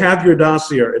 Listen, they have your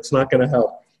dossier. It's not going to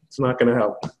help. It's not going to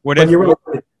help. You're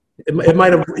right.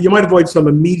 You might avoid some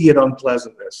immediate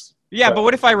unpleasantness. Yeah, but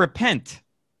what if I repent,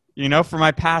 for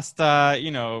my past,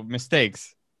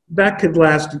 mistakes? That could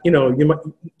last,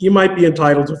 you might be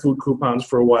entitled to food coupons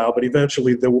for a while, but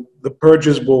eventually the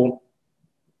purges will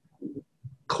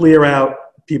clear out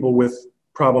people with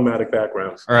problematic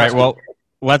backgrounds. All right, well,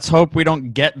 let's hope we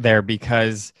don't get there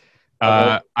because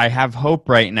I have hope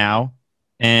right now.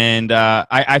 And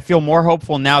I feel more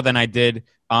hopeful now than I did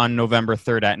on November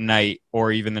 3rd at night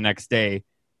or even the next day.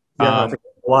 Yeah, I think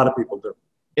a lot of people do.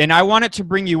 And I wanted to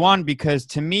bring you on because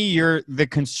to me, you're the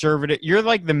conservative. You're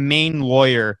like the main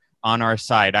lawyer on our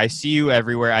side. I see you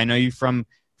everywhere. I know you from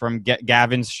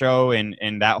Gavin's show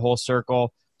and that whole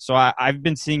circle. So I've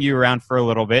been seeing you around for a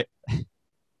little bit.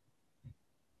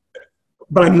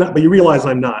 But I'm not. But you realize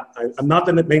I'm not. I'm not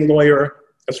the main lawyer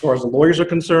as far as the lawyers are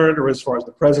concerned, or as far as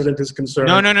the president is concerned.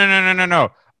 No.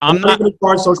 I'm not even as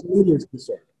far as social media is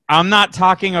concerned. I'm not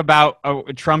talking about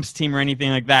Trump's team or anything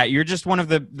like that. You're just one of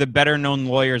the better known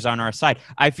lawyers on our side.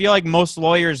 I feel like most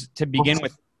lawyers, to begin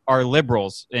with, are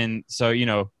liberals, and so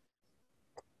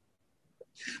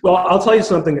Well, I'll tell you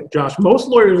something, Josh. Most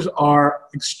lawyers are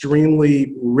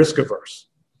extremely risk averse,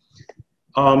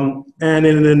 and in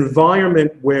an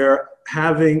environment where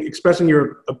expressing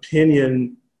your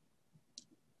opinion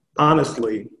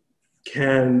honestly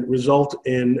can result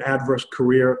in adverse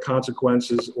career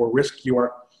consequences or risk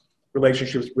your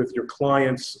relationships with your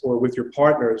clients or with your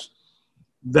partners,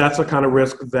 that's a kind of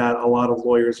risk that a lot of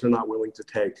lawyers are not willing to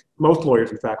take. Most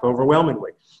lawyers, in fact,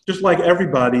 overwhelmingly. Just like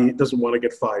everybody doesn't want to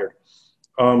get fired.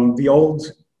 The old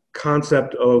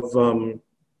concept of the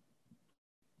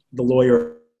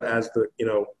lawyer as the,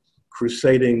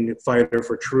 crusading fighter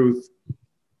for truth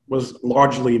was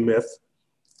largely myth.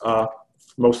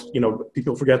 Most,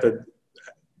 people forget that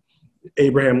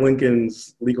Abraham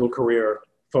Lincoln's legal career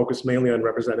focused mainly on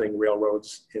representing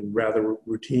railroads in rather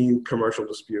routine commercial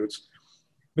disputes.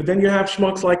 But then you have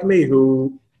schmucks like me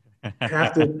who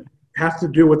have to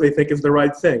do what they think is the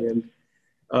right thing.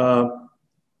 And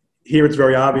here it's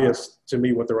very obvious to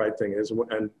me what the right thing is,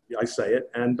 and I say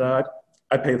it, and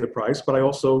I pay the price, but I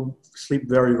also sleep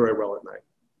very, very well at night.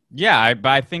 Yeah, but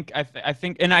I think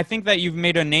that you've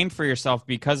made a name for yourself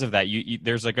because of that.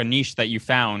 There's like a niche that you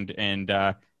found, and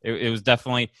it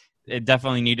definitely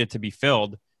needed to be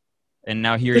filled, and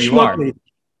now here you are.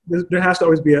 There has to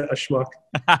always be a schmuck.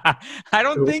 I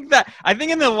don't think that. I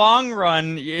think in the long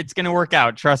run, it's going to work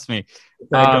out. Trust me.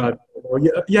 Thank God.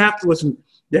 You have to listen.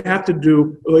 You have to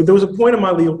do. There was a point in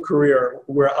my legal career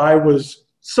where I was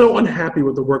so unhappy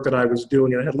with the work that I was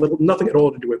doing, and it had nothing at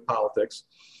all to do with politics.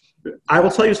 I will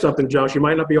tell you something, Josh. You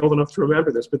might not be old enough to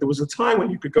remember this, but there was a time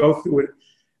when you could go through it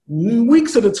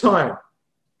weeks at a time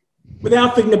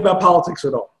without thinking about politics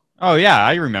at all. Oh, yeah,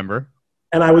 I remember.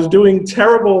 And I was doing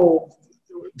terrible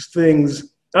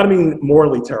things. I don't mean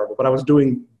morally terrible, but I was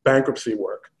doing bankruptcy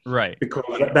work. Right. Because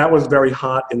that was very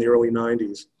hot in the early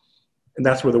 90s. And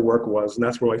that's where the work was. And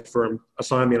that's where my firm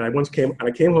assigned me. And I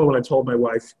came home and I told my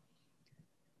wife,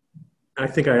 I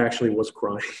think I actually was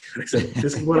crying. I said,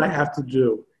 this is what I have to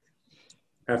do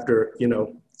after,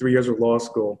 3 years of law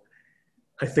school.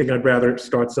 I think I'd rather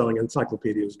start selling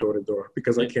encyclopedias door to door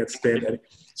because I can't stand it.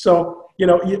 So,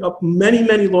 many,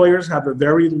 many lawyers have a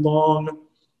very long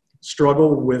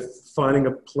struggle with finding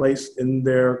a place in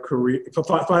their career,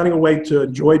 finding a way to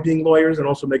enjoy being lawyers and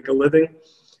also make a living.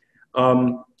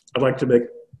 I'd like to make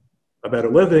a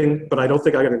better living, but I don't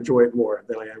think I can enjoy it more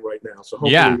than I am right now. So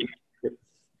hopefully. Yeah.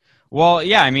 Well,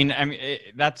 yeah, I mean,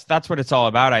 that's what it's all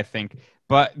about, I think.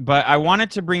 But I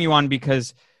wanted to bring you on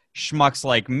because schmucks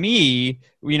like me,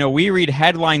 we read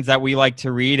headlines that we like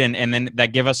to read and then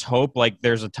that give us hope. Like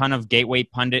there's a ton of Gateway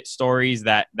pundit stories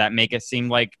that make it seem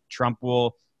like Trump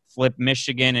will flip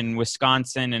Michigan and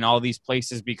Wisconsin and all these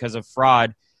places because of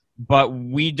fraud. But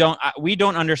we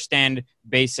don't understand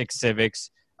basic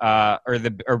civics or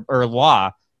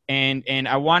law. And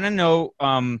I want to know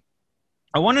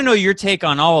your take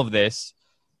on all of this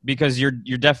because you're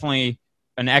definitely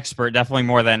an expert, definitely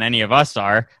more than any of us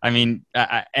are. I mean,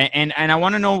 and I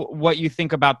want to know what you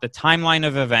think about the timeline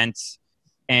of events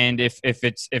and if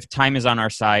time is on our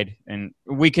side, and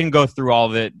we can go through all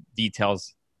the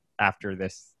details after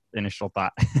this initial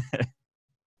thought.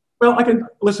 Well, I can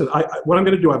listen. What I'm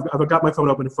going to do, I've got my phone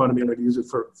open in front of me, and I'm going to use it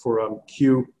for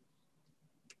Q.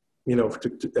 You know, what do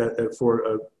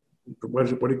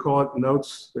you call it?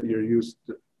 Notes that you're used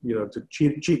to, to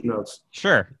cheat notes.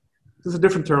 Sure. There's a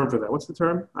different term for that. What's the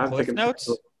term? Cliff notes?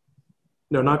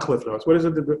 No, not cliff notes. What is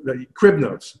it? The crib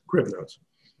notes. Crib notes.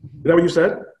 Is that what you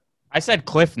said? I said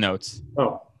cliff notes.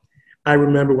 Oh, I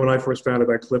remember when I first found out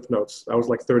about cliff notes. I was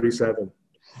like 37.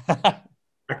 I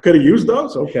could have used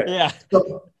those. Okay. Yeah.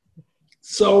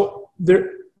 So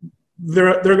they're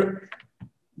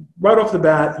right off the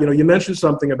bat. You mentioned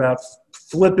something about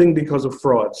flipping because of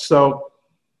fraud. So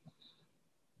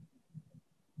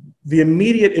the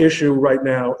immediate issue right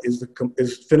now is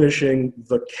finishing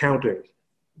the counting.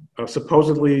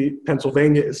 Supposedly,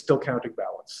 Pennsylvania is still counting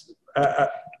ballots.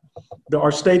 There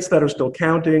are states that are still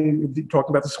counting. We're talking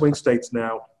about the swing states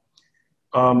now.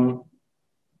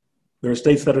 There are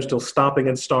states that are still stopping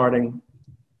and starting.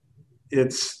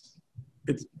 It's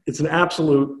an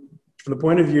absolute, from the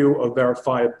point of view of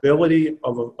verifiability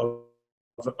of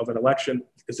an election,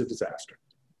 it's a disaster.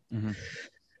 Mm-hmm.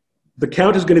 The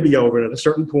count is going to be over, and at a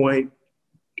certain point,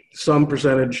 some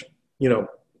percentage, a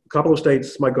couple of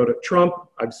states might go to Trump.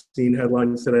 I've seen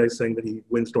headlines today saying that he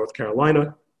wins North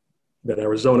Carolina, that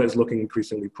Arizona is looking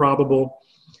increasingly probable.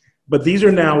 But these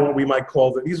are now what we might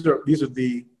call these are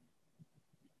the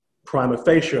prima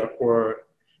facie, or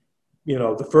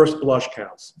the first blush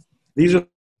counts. These are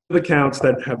the counts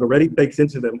that have already baked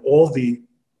into them all the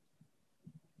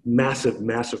massive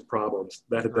problems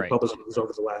that have been publicized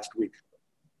over the last week.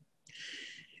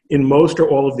 In most or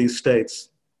all of these states,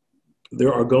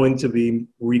 there are going to be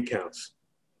recounts.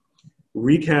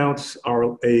 Recounts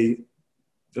are an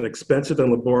expensive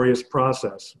and laborious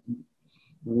process,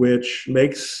 which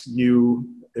makes you,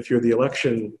 if you're the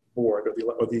election board or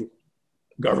the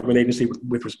government agency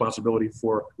with responsibility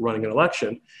for running an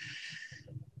election,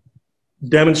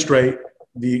 demonstrate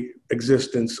the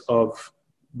existence of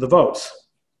the votes.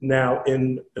 Now,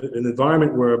 in an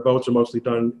environment where votes are mostly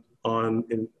done on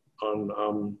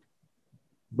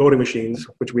voting machines,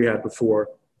 which we had before,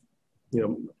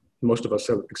 most of us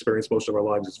have experienced most of our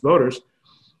lives as voters,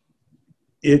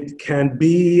 it can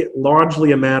be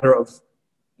largely a matter of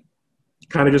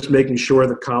kind of just making sure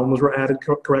the columns were added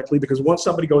correctly, because once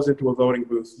somebody goes into a voting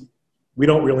booth, we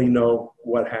don't really know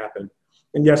what happened.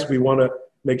 And yes, we want to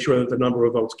make sure that the number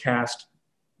of votes cast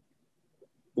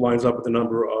lines up with the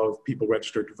number of people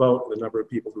registered to vote, the number of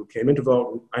people who came in to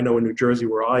vote. I know in New Jersey,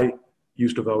 where I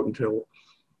used to vote until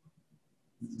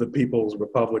the People's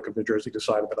Republic of New Jersey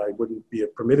decided that I wouldn't be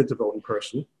permitted to vote in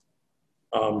person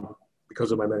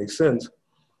because of my many sins.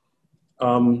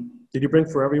 Did you bring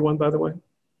for everyone, by the way?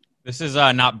 This is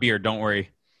not beer. Don't worry.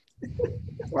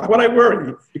 Why would I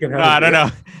worry? You can have. No, I don't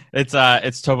know.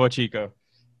 It's Topo Chico.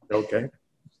 Okay.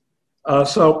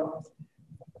 So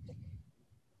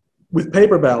with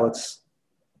paper ballots,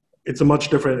 it's a much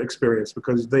different experience,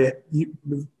 because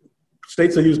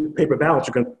states that use paper ballots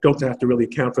don't have to really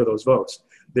account for those votes.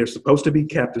 They're supposed to be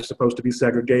kept. They're supposed to be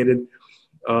segregated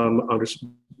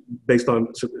based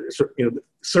on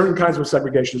certain kinds of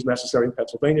segregation is necessary in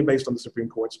Pennsylvania based on the Supreme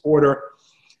Court's order.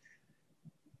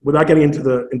 Without getting into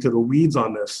the weeds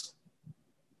on this,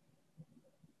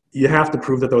 you have to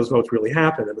prove that those votes really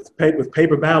happen. And with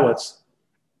paper ballots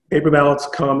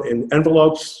come in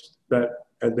envelopes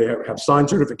and they have signed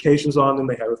certifications on them.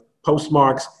 They have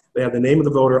postmarks. They have the name of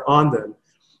the voter on them.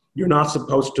 You're not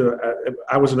supposed to.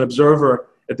 I was an observer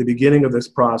at the beginning of this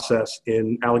process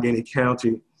in Allegheny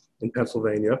County in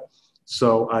Pennsylvania.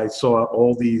 So I saw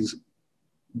all these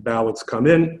ballots come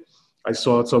in. I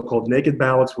saw so-called naked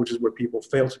ballots, which is where people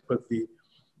fail to put the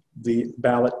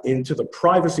ballot into the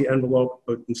privacy envelope,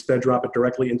 but instead drop it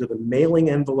directly into the mailing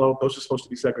envelope. Those are supposed to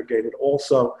be segregated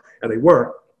also, and they were,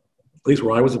 at least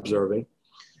where I was observing.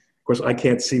 Of course, I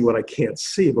can't see what I can't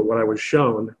see, but what I was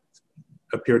shown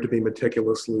appeared to be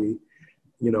meticulously,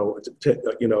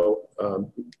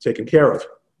 taken care of.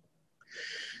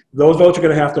 Those votes are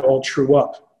going to have to all true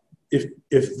up.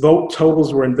 If vote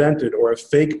totals were invented, or if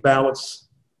fake ballots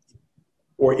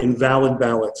or invalid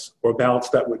ballots, or ballots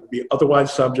that would be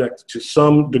otherwise subject to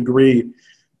some degree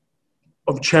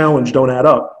of challenge don't add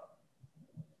up,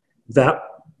 that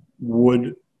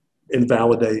would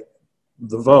invalidate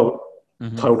the vote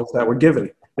totals that were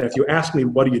given. Now, if you ask me,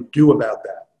 what do you do about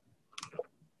that?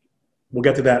 We'll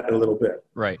get to that in a little bit.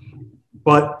 Right.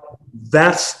 But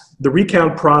that's the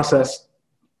recount process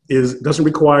doesn't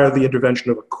require the intervention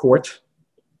of a court,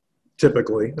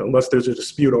 typically, unless there's a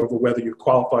dispute over whether you're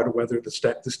qualified or whether the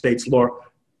state's law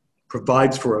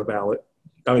provides for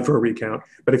for a recount.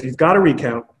 But if you've got a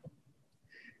recount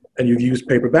and you've used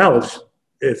paper ballots,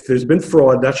 if there's been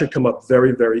fraud, that should come up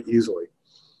very, very easily.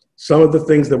 Some of the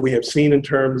things that we have seen in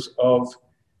terms of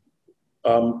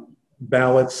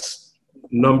ballots,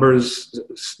 number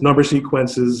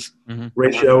sequences,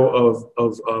 ratio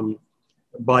of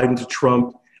Biden to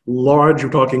Trump, large, we're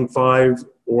talking five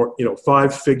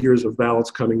figures of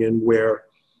ballots coming in where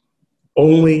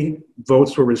only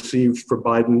votes were received for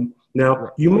Biden. Now,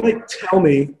 you might tell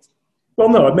me, well,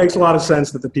 no, it makes a lot of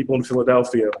sense that the people in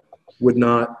Philadelphia would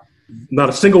not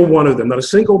a single one of them, not a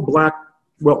single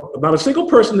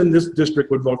person in this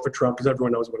district would vote for Trump because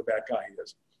everyone knows what a bad guy he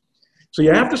is. So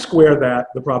you have to square that,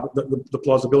 the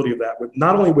plausibility of that, with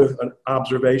not only with an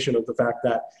observation of the fact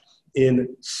that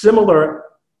in similar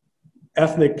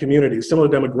ethnic communities, similar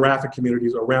demographic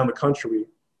communities around the country,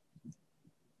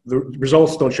 the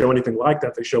results don't show anything like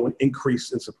that. They show an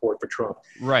increase in support for Trump.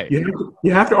 Right.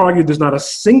 You have to argue there's not a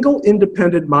single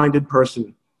independent-minded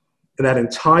person in that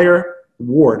entire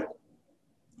ward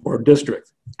or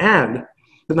district, and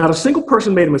that not a single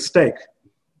person made a mistake,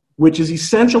 which is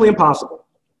essentially impossible.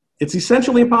 It's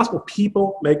essentially impossible.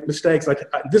 People make mistakes. I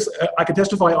can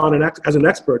testify as an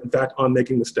expert, in fact, on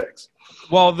making mistakes.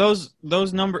 Well, those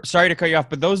numbers, sorry to cut you off,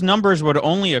 but those numbers would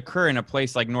only occur in a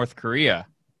place like North Korea.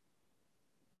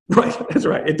 Right, that's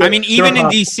right. Even in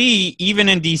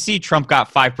DC, Trump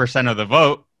got 5% of the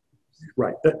vote.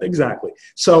 Right, exactly.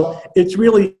 So it's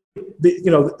really,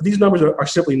 these numbers are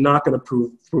simply not going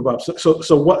to prove up.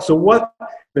 So what's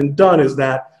been done is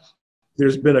that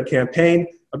there's been a campaign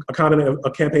of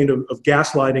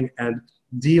gaslighting and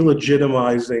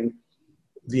delegitimizing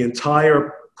the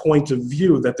entire point of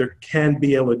view that there can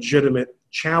be a legitimate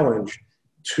challenge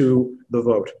to the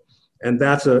vote, and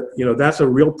that's a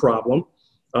real problem.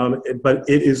 But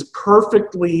it is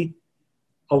perfectly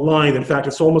aligned. In fact,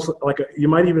 it's almost like you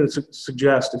might even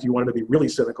suggest, if you wanted to be really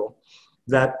cynical,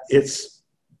 that it's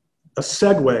a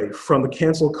segue from the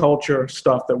cancel culture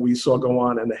stuff that we saw go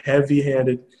on and the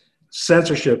heavy-handed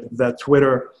censorship that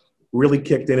Twitter really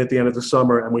kicked in at the end of the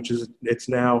summer, and it's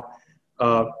now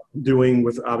doing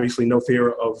with obviously no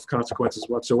fear of consequences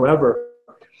whatsoever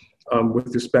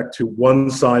with respect to one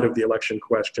side of the election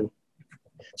question.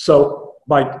 So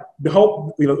by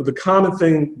the common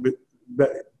thing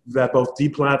that both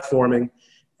deplatforming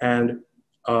and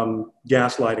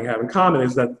gaslighting have in common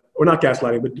is that, or not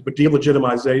gaslighting, but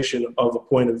delegitimization of a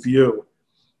point of view,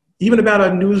 even about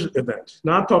a news event.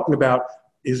 Not talking about,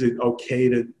 is it okay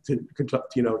to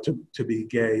be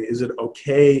gay? Is it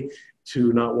okay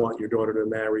to not want your daughter to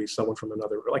marry someone from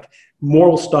another, like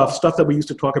moral stuff that we used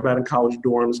to talk about in college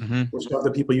dorms, or stuff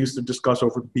that people used to discuss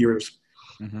over beers,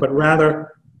 but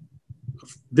rather,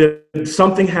 did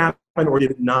something happen or did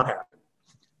it not happen?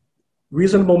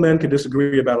 Reasonable men can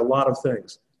disagree about a lot of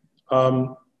things.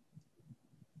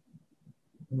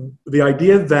 The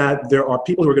idea that there are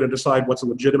people who are going to decide what's a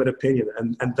legitimate opinion,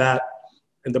 and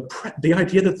the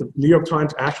idea that the New York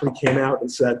Times actually came out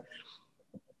and said,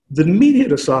 the media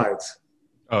decides.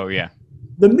 Oh, yeah.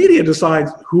 The media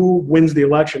decides who wins the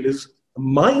election is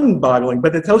mind-boggling,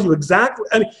 but it tells you exactly,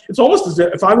 it's almost as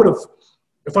if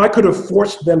if I could have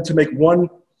forced them to make one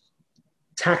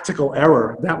tactical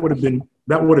error, that would have been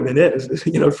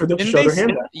it, for them to show their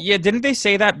hand out. Yeah, didn't they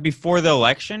say that before the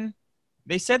election?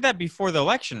 They said that before the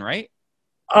election, right?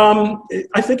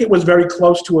 I think it was very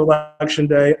close to Election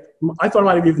Day. I thought it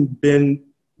might have even been,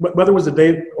 whether it was a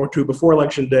day or two before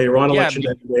Election Day or on Election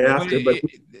Day the day after. But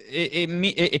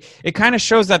it kind of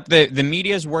shows that the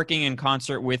media is working in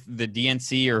concert with the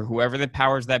DNC or whoever the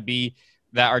powers that be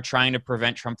that are trying to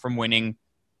prevent Trump from winning.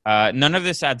 None of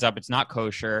this adds up. It's not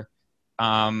kosher.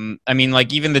 Even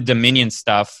the Dominion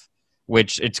stuff,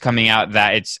 which it's coming out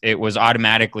that it was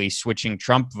automatically switching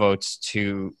Trump votes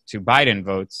to Biden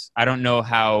votes. I don't know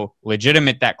how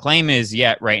legitimate that claim is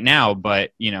yet right now,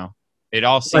 but it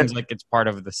all seems like it's part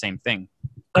of the same thing.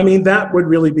 That would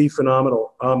really be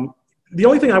phenomenal. The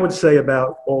only thing I would say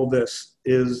about all this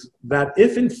is that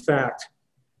if in fact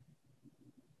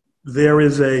there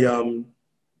is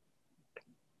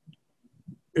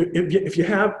if you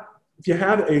have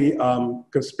a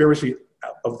conspiracy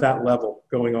of that level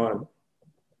going on,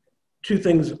 two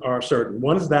things are certain.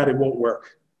 One is that it won't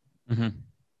work.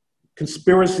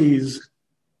 Conspiracies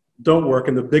don't work,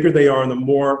 and the bigger they are and the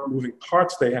more moving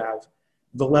parts they have,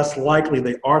 the less likely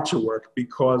they are to work,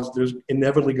 because there's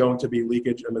inevitably going to be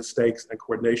leakage and mistakes and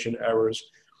coordination errors.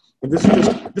 And this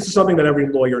is something that every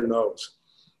lawyer knows.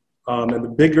 And the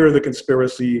bigger the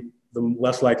conspiracy, the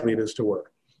less likely it is to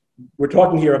work. We're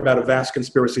talking here about a vast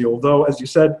conspiracy, although, as you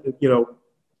said,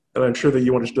 and I'm sure that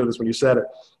you understood this when you said it,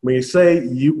 when you say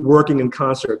you working in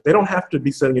concert, they don't have to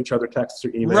be sending each other texts or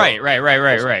emails.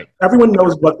 Right. Everyone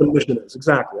knows what the mission is.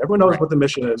 Exactly. Everyone knows what the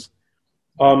mission is.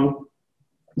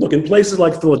 Look, in places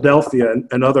like Philadelphia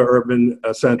and other urban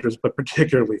centers, but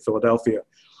particularly Philadelphia,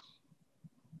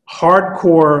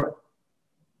 hardcore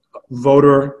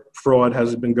voter fraud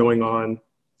has been going on,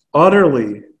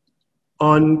 utterly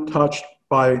untouched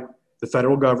by the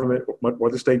federal government or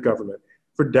the state government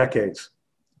for decades.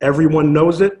 Everyone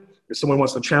knows it. If someone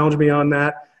wants to challenge me on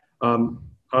that,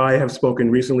 I have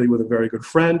spoken recently with a very good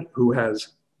friend who has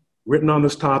written on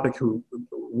this topic, who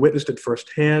witnessed it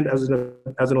firsthand as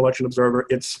an election observer.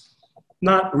 It's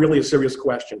not really a serious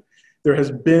question. There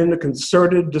has been a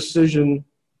concerted decision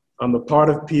on the part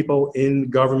of people in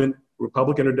government,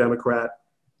 Republican or Democrat,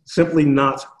 simply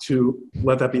not to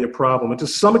let that be a problem. And to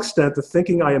some extent, the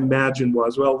thinking I imagine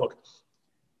was, well, look,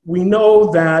 we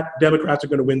know that Democrats are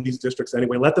going to win these districts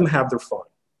anyway. Let them have their fun.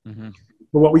 Mm-hmm.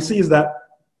 But what we see is that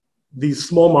these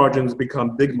small margins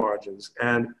become big margins,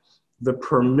 and the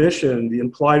permission, the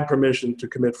implied permission to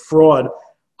commit fraud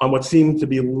on what seem to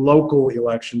be local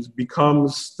elections become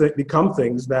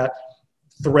things that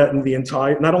threaten the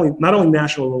entire, not only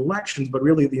national elections, but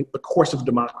really the course of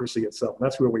democracy itself. And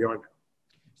that's where we are now.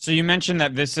 So you mentioned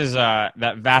that this is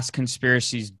that vast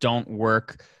conspiracies don't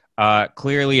work.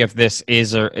 Clearly, if this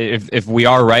is if we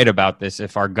are right about this,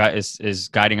 if our gut is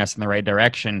guiding us in the right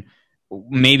direction,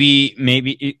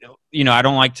 maybe I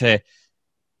don't like to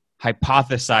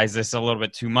hypothesize this a little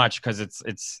bit too much because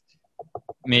it's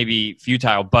maybe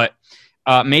futile, but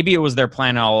maybe it was their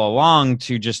plan all along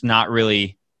to just not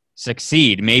really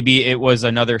succeed. Maybe it was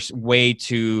another way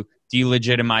to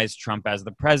delegitimize Trump as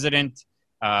the president.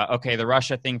 Okay, the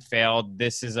Russia thing failed.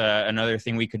 This is another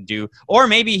thing we could do. Or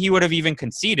maybe he would have even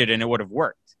conceded and it would have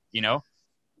worked, Well,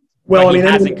 but he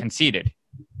hasn't conceded.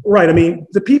 Right. I mean,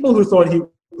 the people who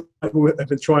have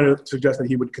been trying to suggest that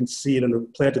he would concede and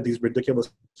have planted these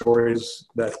ridiculous stories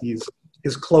that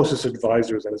his closest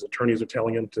advisors and his attorneys are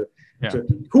telling him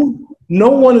no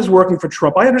one is working for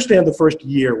Trump. I understand the first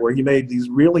year where he made these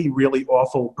really, really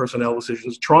awful personnel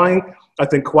decisions, trying, I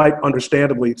think quite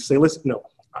understandably, to say, listen, no,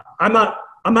 I'm not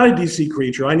a DC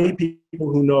creature. I need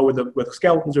people who know where the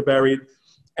skeletons are buried,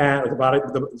 and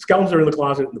the skeletons are in the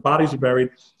closet, and the bodies are buried,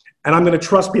 and I'm going to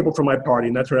trust people from my party,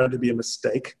 and that turned out to be a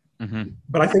mistake. Mm-hmm.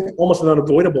 But I think almost an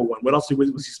unavoidable one. What else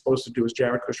was he supposed to do? Is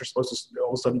Jared Kushner supposed to all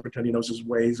of a sudden pretend he knows his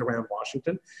ways around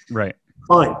Washington? Right.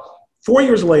 Fine. 4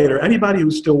 years later, anybody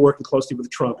who's still working closely with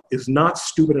Trump is not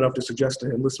stupid enough to suggest to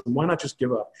him, listen, why not just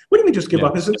give up? What do you mean just give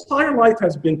up? His entire life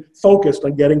has been focused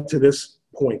on getting to this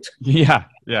point. Yeah.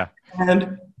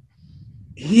 And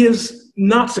he has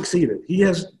not succeeded. He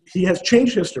has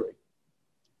changed history.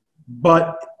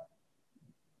 But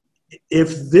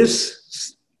if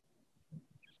this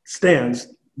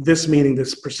stands, this meaning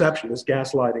this perception, this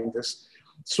gaslighting, this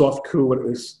soft coup,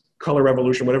 this color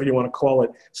revolution, whatever you want to call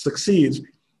it, succeeds,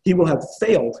 he will have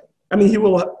failed. I mean,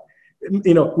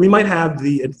 we might have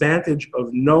the advantage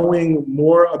of knowing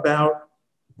more about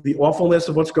the awfulness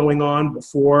of what's going on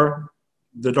before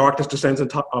the darkness descends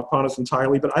upon us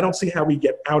entirely, but I don't see how we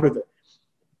get out of it.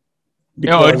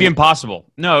 No, it'd be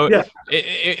impossible. No,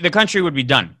 the country would be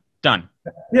done.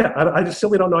 Yeah, I just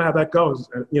simply don't know how that goes.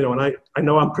 And I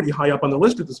know I'm pretty high up on the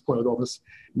list at this point with all this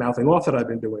mouthing off that I've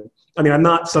been doing. I mean, I'm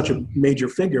not such a major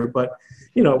figure, but,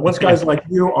 once guys like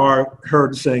you are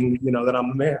heard saying, that I'm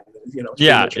the man,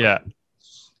 Yeah.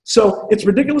 So it's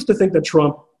ridiculous to think that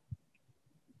Trump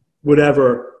would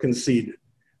ever concede,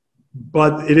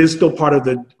 but it is still part of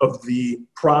the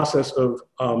process of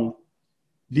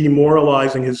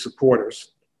demoralizing his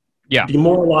supporters. Yeah.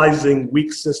 Demoralizing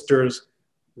weak sisters,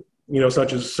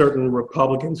 such as certain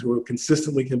Republicans who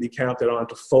consistently can be counted on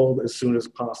to fold as soon as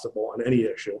possible on any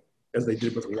issue, as they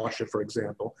did with Russia, for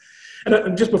example.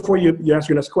 And just before you ask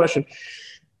your next question,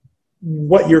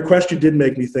 what your question did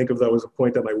make me think of, though, is a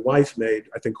point that my wife made,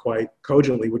 I think, quite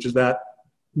cogently, which is that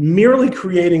merely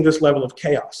creating this level of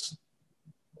chaos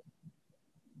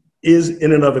is,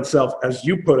 in and of itself, as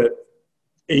you put it,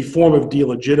 a form of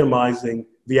delegitimizing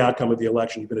the outcome of the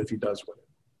election, even if he does win it.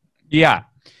 Yeah.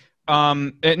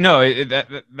 I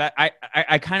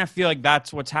kind of feel like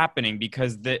that's what's happening,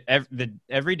 because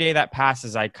every day that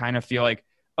passes, I kind of feel like,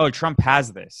 oh, Trump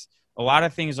has this. A lot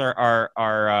of things are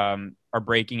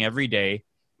breaking every day.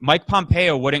 Mike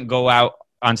Pompeo wouldn't go out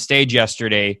on stage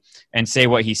yesterday and say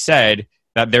what he said,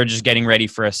 that they're just getting ready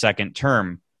for a second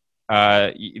term.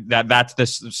 That's the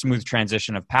smooth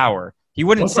transition of power. He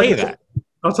wouldn't say that.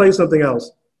 I'll tell you something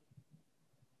else.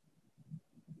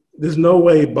 There's no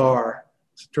way Barr,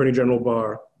 Attorney General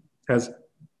Barr, has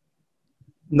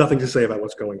nothing to say about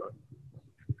what's going on.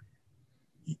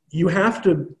 You have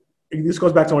to, this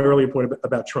goes back to my earlier point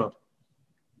about Trump.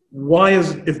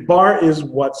 If Barr is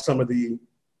what some of the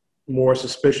more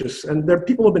suspicious. And there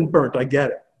people have been burnt. I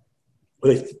get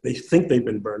it. They think they've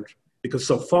been burnt because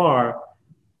so far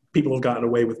people have gotten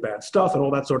away with bad stuff and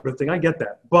all that sort of thing. I get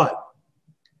that. But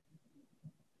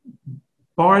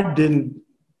Barr didn't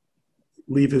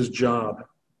leave his job,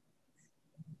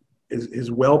 his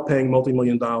well-paying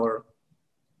multi-million-dollar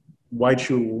white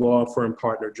shoe law firm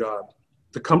partner job,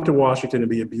 to come to Washington and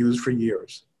be abused for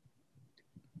years,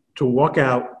 to walk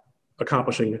out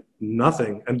accomplishing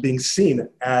nothing and being seen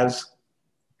as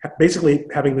basically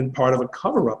having been part of a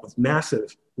cover-up of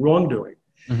massive wrongdoing.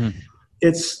 Mm-hmm.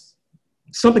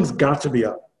 Something's got to be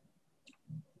up.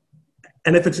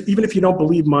 And even if you don't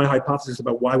believe my hypothesis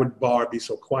about why would Barr be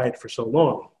so quiet for so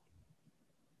long,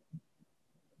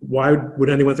 why would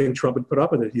anyone think Trump would put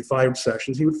up with it? He fired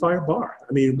Sessions, he would fire Barr.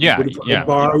 I mean, would have fired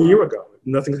Barr a year ago.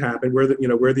 Nothing's happened. Where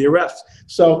are the arrests?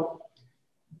 So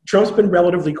Trump's been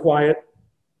relatively quiet.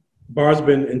 Barr's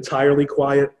been entirely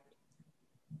quiet.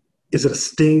 Is it a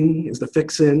sting? Is the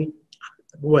fix in?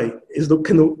 Boy,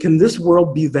 can this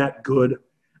world be that good?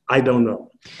 I don't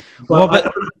know.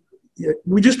 But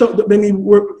we just don't. I mean,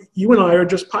 you and I are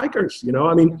just pikers, you know.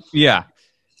 I mean, yeah.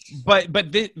 But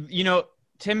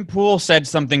Tim Pool said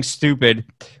something stupid,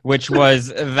 which was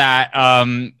that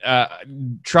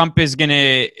Trump is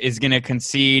gonna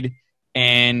concede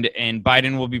and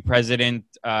Biden will be president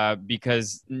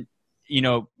because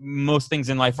most things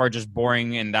in life are just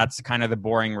boring, and that's kind of the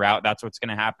boring route. That's what's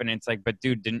gonna happen. And it's like, but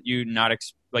dude, did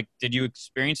you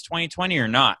experience 2020 or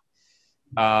not?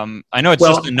 I know it's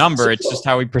just a number. It's just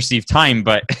how we perceive time,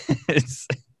 but it's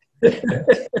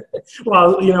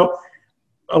well,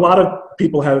 a lot of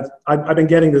people have. I've been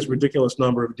getting this ridiculous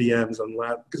number of DMs on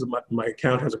that because my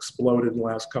account has exploded in the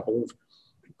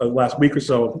last week or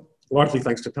so, largely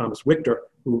thanks to Thomas Wichter,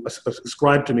 who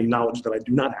ascribed to me knowledge that I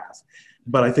do not have.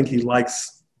 But I think he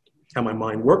likes how my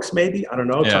mind works. Maybe, I don't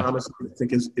know. Yeah. Thomas, I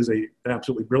think, is an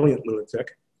absolutely brilliant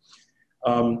lunatic.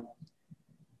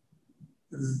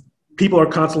 People are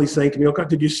constantly saying to me, "Okay,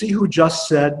 did you see who just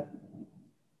said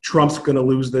Trump's going to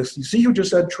lose this? You see who just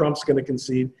said Trump's going to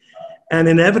concede?" And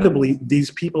inevitably,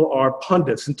 these people are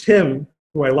pundits. And Tim,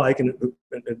 who I like and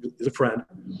is a friend,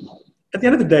 at the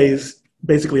end of the day is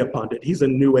basically a pundit. He's a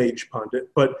new age pundit.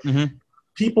 But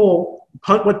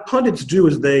what pundits do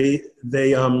is they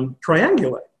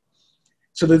triangulate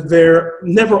so that they're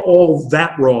never all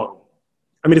that wrong.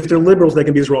 I mean, if they're liberals, they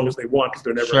can be as wrong as they want because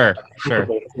they're never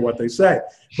accountable for what they say.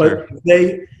 But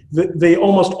they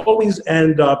almost always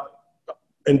end up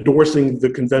endorsing the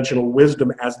conventional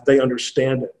wisdom as they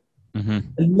understand it. Mm-hmm.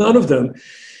 And none of them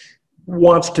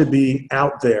wants to be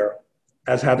out there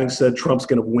as having said Trump's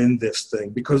going to win this thing,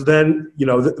 because then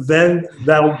then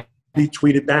that'll be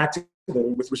tweeted back to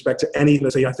them with respect to anything. They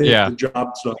say, I think the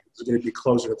job's not going to be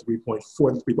closer to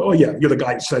 3.4. People, oh yeah, you're the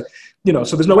guy who said,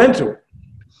 so there's no end to it.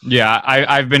 Yeah,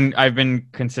 I've been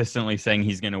consistently saying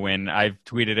he's going to win. I've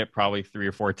tweeted it probably 3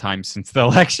 or 4 times since the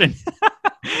election.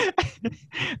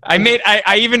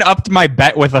 I even upped my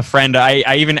bet with a friend.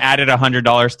 I even added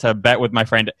 $100 to bet with my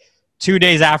friend 2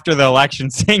 days after the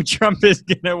election, saying Trump is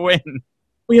going to win.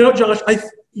 Well, Josh,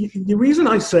 the reason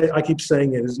I keep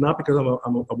saying it is not because I'm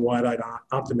a wide-eyed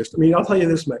optimist. I mean, I'll tell you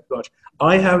this, Josh.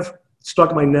 I have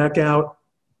stuck my neck out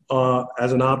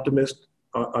as an optimist,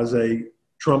 as a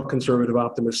Trump conservative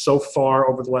optimist so far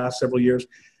over the last several years,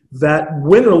 that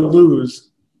win or lose,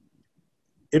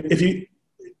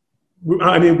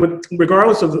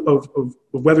 regardless of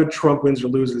whether Trump wins or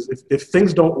loses, if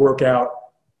things don't work out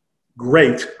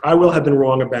great, I will have been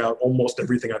wrong about almost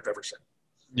everything I've ever said.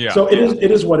 Yeah. So it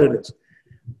is what it is.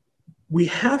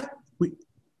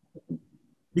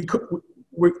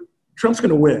 Trump's going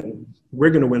to win. We're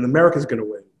going to win. America's going to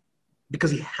win because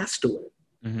he has to win.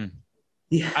 Mm-hmm.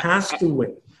 He has to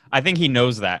win. I think he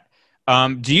knows that.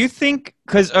 Do you think,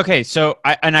 so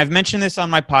I've mentioned this on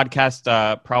my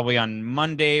podcast probably on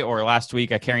Monday or last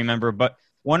week, I can't remember, but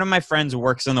one of my friends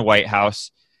works in the White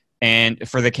House and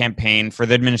for the campaign, for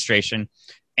the administration.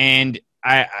 And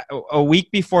a week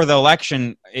before the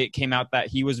election, it came out that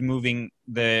he was moving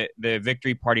the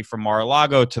victory party from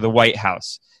Mar-a-Lago to the White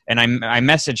House. And I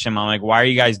messaged him. I'm like, why are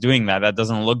you guys doing that? That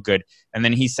doesn't look good. And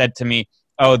then he said to me,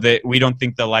 we don't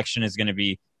think the election is going to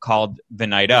be called the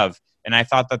night of. And I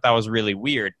thought that was really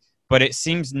weird. But it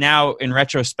seems now, in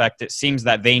retrospect, it seems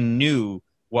that they knew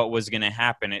what was going to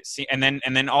happen. And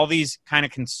then all these kind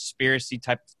of conspiracy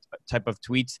type of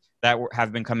tweets that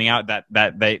have been coming out that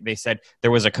they said there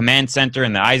was a command center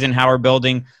in the Eisenhower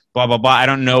building, blah, blah, blah. I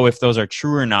don't know if those are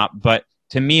true or not, but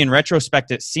to me, in retrospect,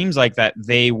 it seems like that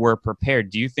they were prepared.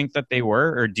 Do you think that they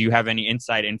were, or do you have any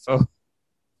inside info?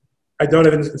 I don't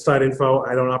have inside info.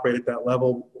 I don't operate at that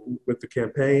level with the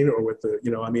campaign or with the,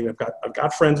 I mean, I've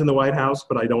got friends in the White House,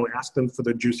 but I don't ask them for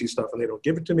the juicy stuff and they don't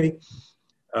give it to me.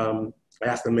 I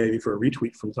ask them maybe for a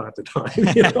retweet from time to time,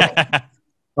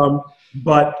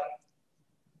 but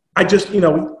I just,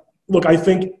 look, I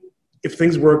think if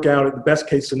things work out at the best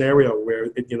case scenario where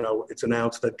it's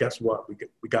announced that guess what, we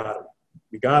got him.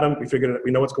 We got him. We figured it.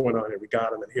 We know what's going on here. We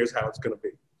got him, and here's how it's going to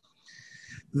be.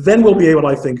 Then we'll be able,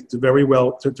 I think, to very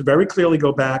clearly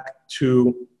go back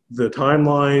to the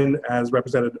timeline as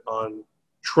represented on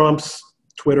Trump's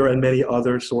Twitter and many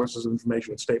other sources of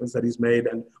information and statements that he's made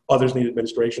and others in the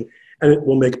administration, and it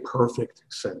will make perfect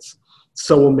sense.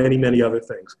 So will many, many other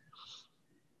things.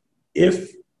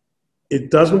 If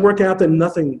it doesn't work out, then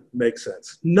nothing makes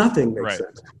sense. Nothing makes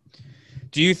sense.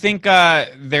 Do you think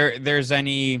there's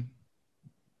any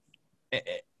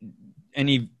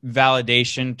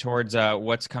validation towards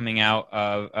what's coming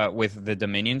out with the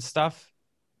Dominion stuff,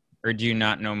 or do you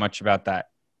not know much about that?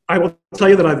 I will tell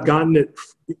you that I've gotten it.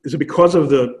 Is it because of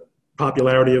the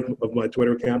popularity of my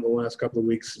Twitter account in the last couple of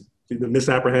weeks, the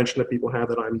misapprehension that people have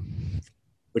that I'm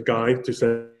the guy to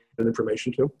send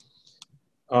information to?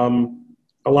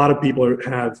 A lot of people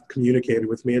have communicated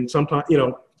with me, and sometimes,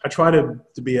 I try to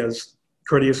be as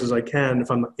courteous as I can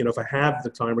if I have the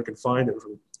time or can find it,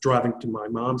 from driving to my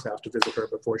mom's house to visit her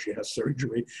before she has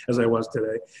surgery, as I was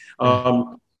today.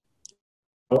 I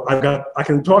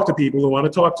can talk to people who want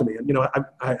to talk to me, and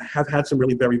I have had some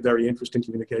really very, very interesting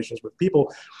communications with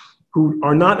people who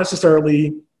are not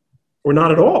necessarily or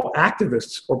not at all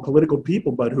activists or political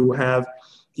people, but who have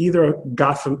either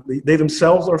they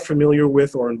themselves are familiar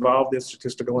with or involved in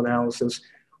statistical analysis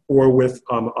or with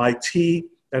IT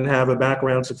and have a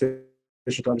background sufficient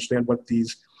to understand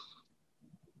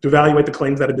to evaluate the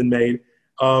claims that have been made,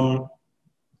 and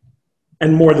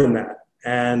more than that.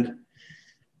 And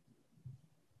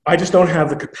I just don't have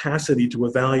the capacity to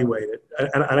evaluate it.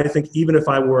 And I think even if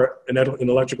I were an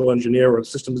electrical engineer or a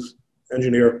systems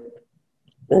engineer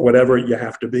or whatever you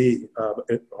have to be,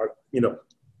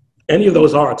 any of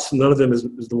those arts, none of them is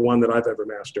the one that I've ever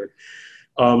mastered.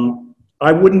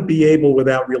 I wouldn't be able,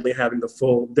 without really having the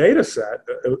full data set,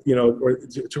 or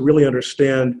to really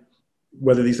understand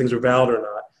whether these things are valid or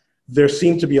not. There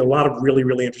seem to be a lot of really,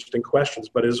 really interesting questions,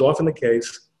 but it is often the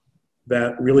case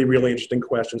that really, really interesting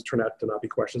questions turn out to not be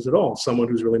questions at all. Someone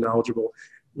who's really knowledgeable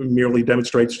merely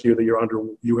demonstrates to you that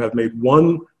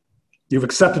you've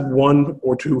accepted one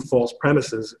or two false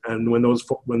premises, and when those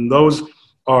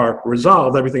are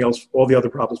resolved, everything else, all the other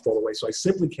problems fall away. So I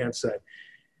simply can't say.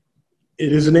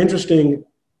 It is an interesting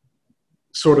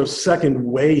sort of second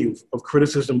wave of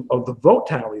criticism of the vote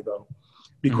tally, though,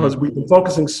 because we've been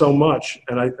focusing so much,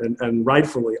 and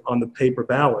rightfully, on the paper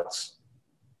ballots,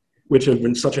 which have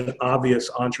been such an obvious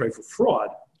entree for fraud.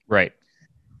 Right.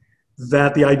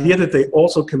 That the idea that they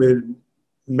also committed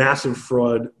massive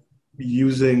fraud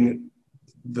using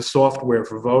the software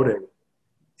for voting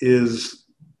is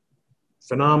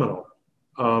phenomenal.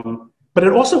 But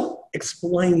it also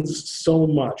explains so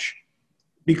much,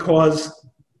 because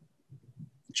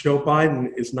Joe Biden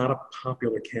is not a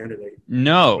popular candidate.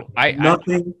 No,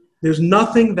 there's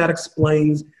nothing that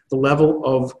explains the level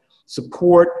of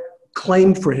support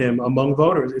claimed for him among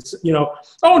voters. It's,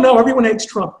 oh no, everyone hates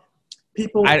Trump.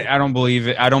 People, I don't believe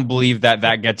it. I don't believe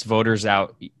that gets voters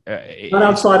out. Not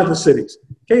outside of the cities.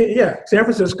 Okay, yeah, San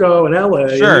Francisco and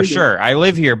LA. Sure. I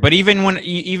live here, but even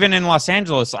in Los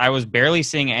Angeles, I was barely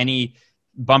seeing any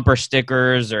bumper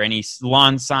stickers or any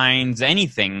lawn signs,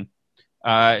 anything.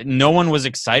 No one was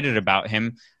excited about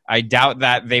him. I doubt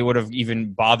that they would have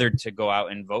even bothered to go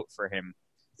out and vote for him.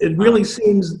 It really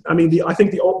seems, I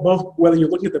think both, whether you're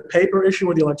looking at the paper issue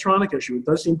or the electronic issue, it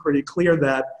does seem pretty clear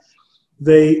that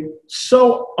they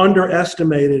so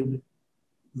underestimated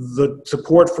the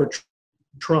support for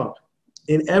Trump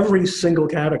in every single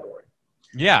category.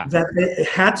 Yeah. That they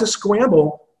had to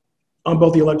scramble on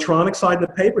both the electronic side and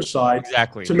the paper side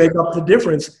to make up the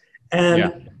difference.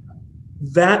 And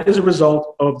that is a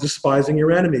result of despising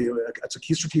your enemy. It's a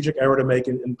key strategic error to make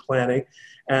in planning,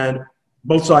 and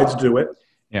both sides do it.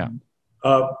 Yeah.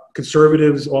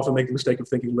 Conservatives often make the mistake of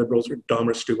thinking liberals are dumb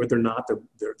or stupid. They're not.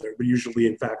 They're usually,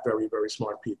 in fact, very, very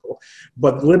smart people.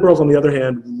 But liberals, on the other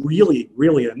hand, really,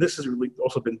 really, and this has really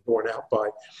also been borne out by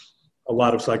a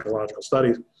lot of psychological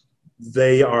studies,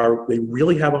 they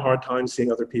really have a hard time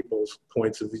seeing other people's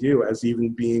points of view as even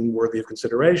being worthy of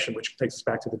consideration, which takes us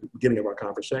back to the beginning of our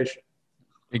conversation.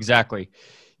 Exactly.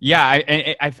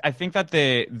 Yeah, I think that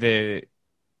the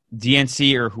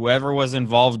DNC or whoever was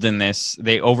involved in this,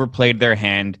 they overplayed their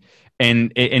hand,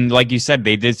 and like you said,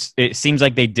 they did. It seems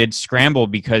like they did scramble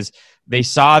because they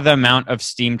saw the amount of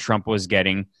steam Trump was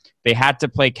getting, They had to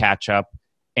play catch up.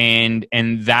 And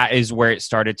that is where it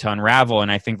started to unravel.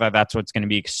 And I think that that's what's going to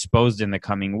be exposed in the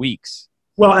coming weeks.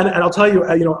 Well, and I'll tell you,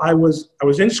 I was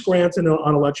in Scranton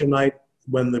on election night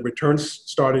when the returns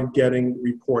started getting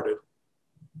reported.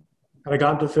 Had I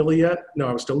gotten to Philly yet? No,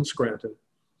 I was still in Scranton.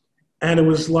 And it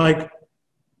was like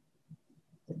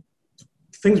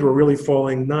things were really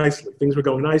falling nicely. Things were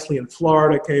going nicely. And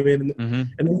Florida came in.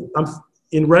 And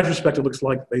in retrospect, it looks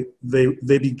like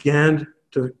they began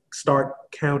to start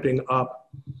counting up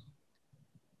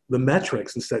the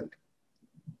metrics and said,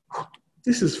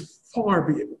 this is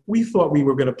we thought we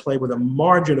were going to play with a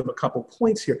margin of a couple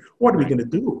points here. What are we going to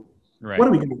do? Right. What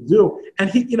are we going to do?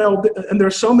 And and there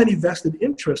are so many vested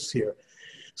interests here.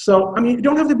 So, I mean, you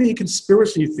don't have to be a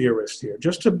conspiracy theorist here,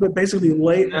 just to basically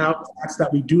lay out facts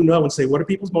that we do know and say, what are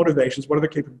people's motivations? What are their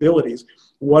capabilities?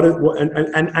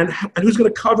 And who's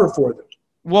going to cover for them?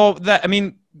 Well,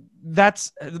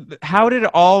 that's how did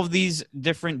all of these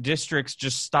different districts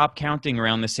just stop counting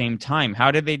around the same time?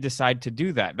 How did they decide to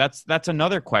do that? That's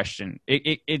another question.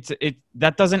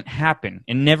 That doesn't happen.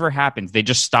 It never happens. They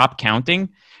just stop counting,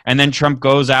 and then Trump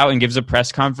goes out and gives a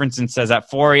press conference and says at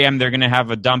 4 a.m. they're going to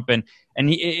have a dump, and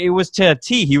it was to a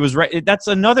T. He was right. That's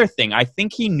another thing. I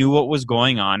think he knew what was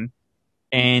going on,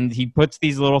 and he puts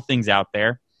these little things out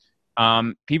there.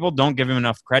 People don't give him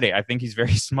enough credit. I think he's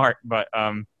very smart, but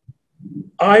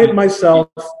I myself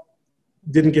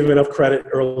didn't give him enough credit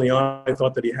early on. I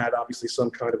thought that he had obviously some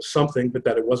kind of something, but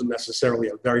that it wasn't necessarily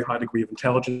a very high degree of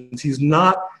intelligence. He's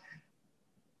very,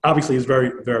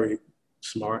 very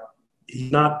smart.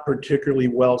 He's not particularly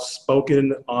well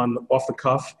spoken off the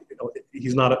cuff.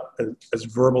 He's not as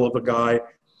verbal of a guy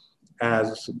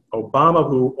as Obama,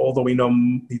 who, although we know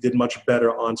he did much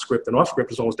better on script than off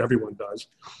script, as almost everyone does.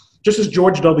 Just as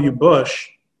George W. Bush,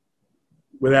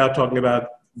 without talking about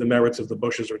the merits of the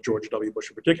Bushes or George W. Bush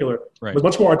in particular, right, was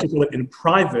much more articulate in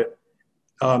private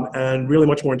and really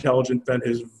much more intelligent than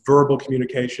his verbal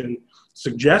communication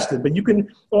suggested. But you can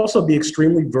also be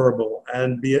extremely verbal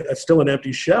and be still an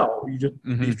empty shell. You just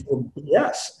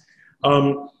yes.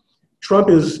 Trump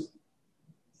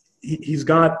he's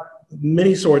got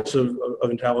many sorts of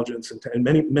intelligence and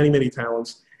many, many, many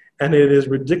talents. And it is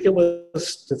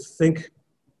ridiculous to think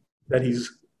that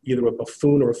he's either a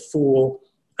buffoon or a fool.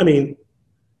 I mean,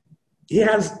 he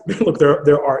has, look,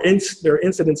 there are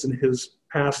incidents in his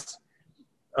past,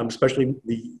 especially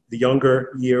the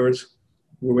younger years,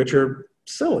 which are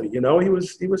silly. You know, he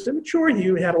was immature. He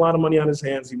had a lot of money on his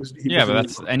hands. But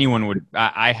that's anyone would.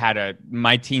 I had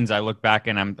my teens. I look back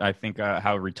and I think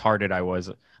how retarded I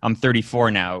was. I'm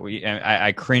 34 now.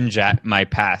 I cringe at my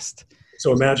past.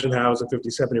 So imagine how, as a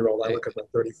 57-year-old, I look at my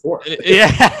 34. Yeah.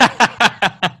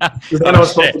 Then I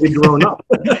was supposed to be grown up.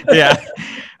 Yeah.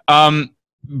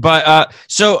 But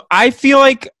so I feel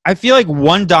like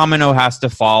one domino has to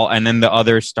fall and then the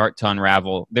others start to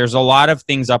unravel. There's a lot of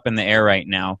things up in the air right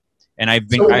now, and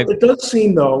it does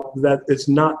seem though that it's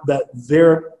not that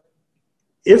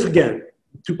if again,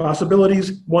 two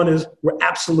possibilities. One is we're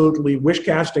absolutely wish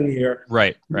casting here.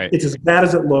 Right. It's as bad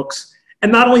as it looks,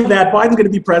 and not only that, Biden's going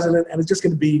to be president, and it's just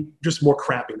going to be just more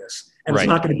crappiness, and It's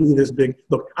not going to be this big.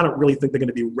 Look, I don't really think they're going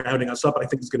to be rounding us up, but I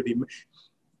think it's going to be.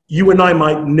 You and I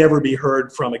might never be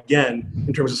heard from again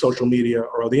in terms of social media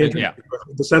or the internet. Yeah.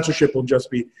 The censorship will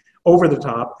just be over the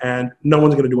top, and no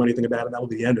one's going to do anything about it. That will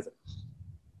be the end of it.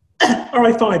 All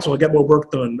right, fine. So I'll get more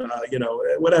work done.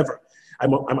 Whatever. I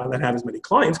might not have as many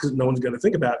clients because no one's going to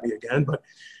think about me again. But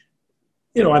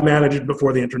I managed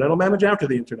before the internet. I'll manage after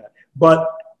the internet. But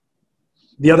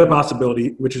the other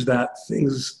possibility, which is that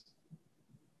the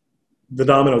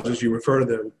dominoes, as you refer to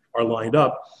them, are lined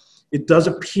up. It does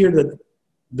appear that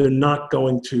they're not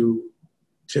going to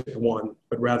tip one,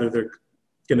 but rather they're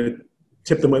going to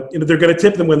tip them. They're going to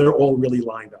tip them when they're all really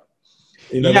lined up.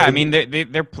 I mean,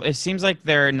 they're. It seems like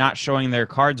they're not showing their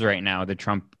cards right now. The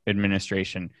Trump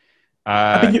administration.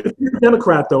 I think if you're a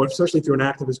Democrat, though, especially if you're an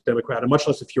activist Democrat, and much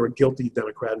less if you're a guilty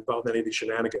Democrat involved in any of these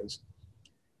shenanigans,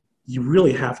 you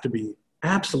really have to be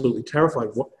absolutely terrified.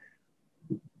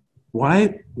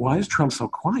 Why is Trump so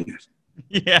quiet?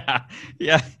 Yeah.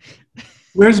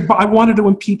 I wanted to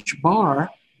impeach Barr.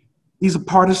 He's a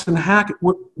partisan hack.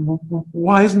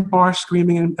 Why isn't Barr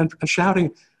screaming and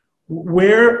shouting?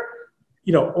 Where's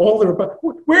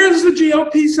the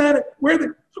GOP Senate?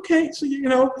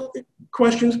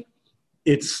 Questions.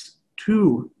 It's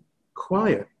too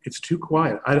quiet.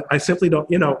 I simply don't.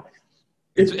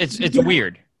 It's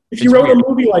weird. If you wrote a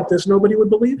movie like this, nobody would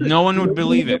believe it. No one would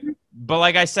believe it. But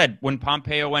like I said, when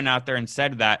Pompeo went out there and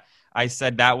said that, I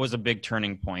said that was a big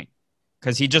turning point.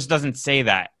 Because he just doesn't say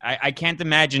that. I can't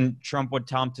imagine Trump would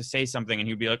tell him to say something and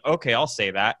he'd be like, okay, I'll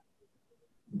say that.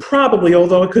 Probably,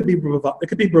 although it could be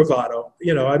bravado.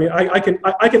 You know, I mean, I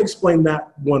can explain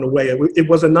that one way. It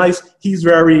was a nice. He's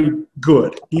very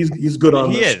good. He's good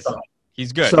on this stuff.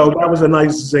 He's good. So that was a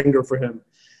nice zinger for him.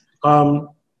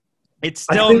 It's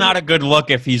still not a good look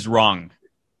if he's wrong.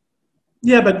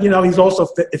 Yeah, but you know, he's also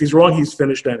if he's wrong, he's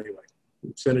finished anyway.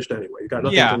 He's finished anyway. He's got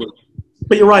nothing to lose.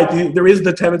 But you're right. There is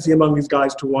the tendency among these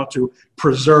guys to want to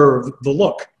preserve the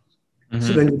look. Mm-hmm.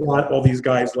 So then you got all these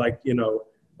guys like, you know,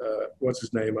 what's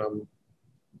his name?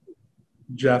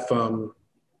 Jeff,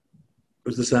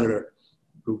 who's the senator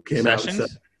who came Sessions? out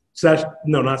and said,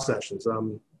 no, not Sessions.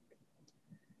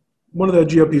 One of the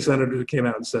GOP senators who came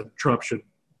out and said Trump should,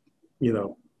 you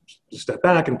know, step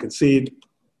back and concede.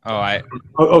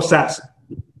 Sass.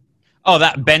 Oh,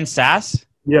 that Ben Sass?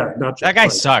 Yeah, not that guy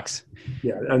sucks.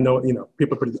 Yeah, I know. You know,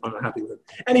 people are pretty unhappy with it.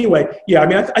 Anyway, yeah, I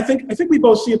mean, I think we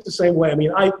both see it the same way. I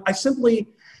mean, I simply,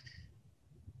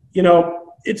 you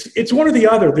know, it's one or the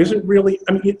other. There isn't really.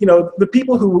 I mean, you know, the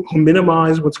people who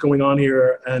minimize what's going on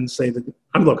here and say that.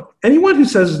 Look, anyone who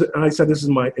says, and I said this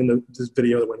in this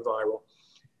video that went viral.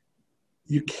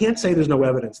 You can't say there's no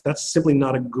evidence. That's simply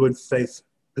not a good faith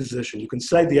position. You can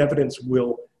say the evidence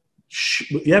will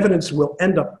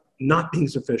end up not being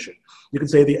sufficient. You can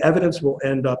say the evidence will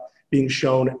end up being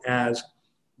shown as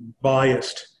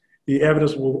biased. The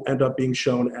evidence will end up being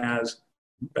shown as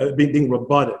being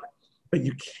rebutted. But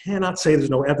you cannot say there's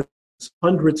no evidence.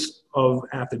 Hundreds of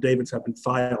affidavits have been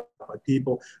filed by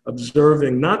people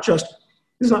observing not just,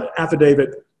 this is not an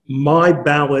affidavit, my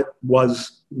ballot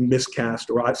was miscast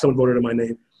or someone voted in my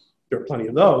name. There are plenty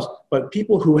of those. But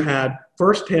people who had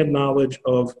firsthand knowledge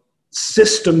of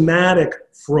systematic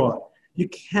fraud. You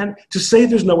can't, to say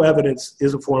there's no evidence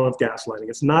is a form of gaslighting.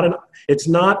 It's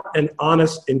not an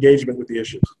honest engagement with the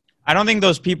issues. I don't think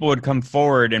those people would come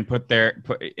forward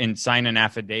and sign an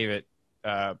affidavit,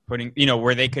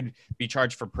 where they could be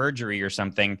charged for perjury or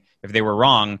something if they were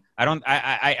wrong.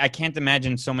 I can't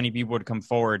imagine so many people would come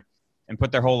forward and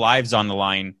put their whole lives on the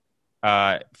line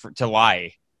to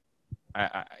lie.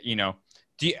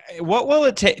 What will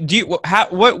it take?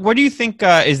 What do you think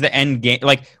is the end game?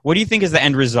 Like, what do you think is the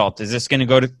end result? Is this going to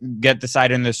go to get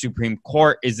decided in the Supreme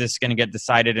Court? Is this going to get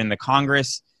decided in the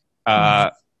Congress?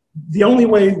 The only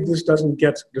way this doesn't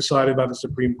get decided by the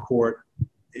Supreme Court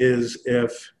is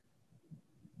if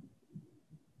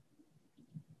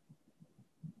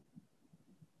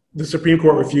the Supreme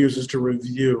Court refuses to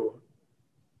review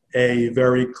a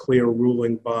very clear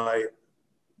ruling by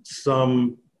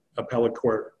some appellate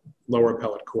court, lower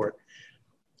appellate court.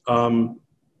 And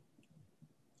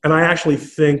I actually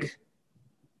think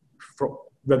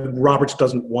that Roberts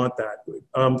doesn't want that.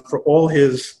 For all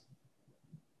his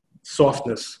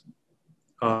softness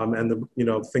and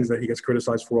the things that he gets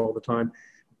criticized for all the time,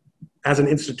 as an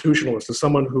institutionalist, as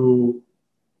someone who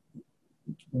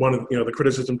the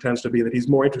criticism tends to be that he's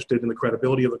more interested in the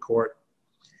credibility of the court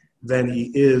than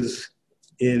he is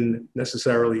in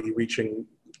necessarily reaching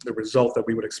the result that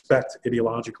we would expect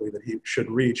ideologically that he should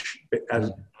reach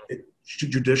as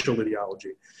judicial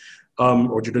ideology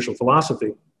or judicial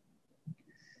philosophy.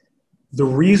 The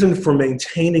reason for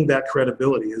maintaining that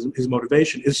credibility, his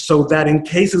motivation, is so that in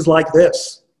cases like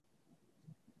this,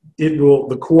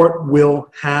 the court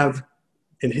will have,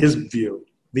 in his view,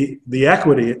 the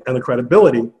equity and the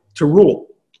credibility to rule.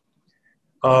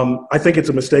 I think it's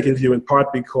a mistaken view in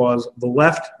part because the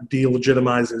left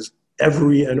delegitimizes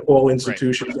every and all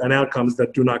institutions and outcomes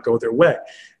that do not go their way.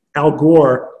 Al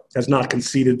Gore has not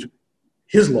conceded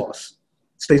his loss.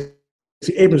 Stacey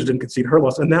Abrams didn't concede her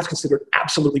loss, and that's considered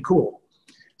absolutely cool.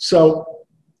 So,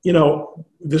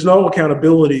 there's no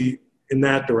accountability in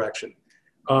that direction.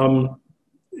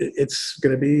 It's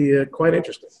going to be quite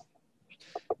interesting.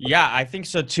 Yeah, I think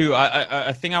so too.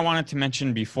 A thing I wanted to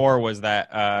mention before was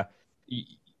that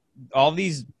all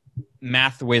these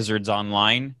math wizards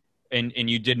online, and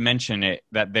you did mention it,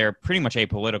 that they're pretty much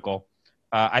apolitical.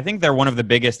 I think they're one of the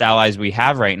biggest allies we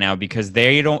have right now because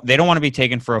they don't want to be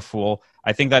taken for a fool.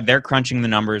 I think that they're crunching the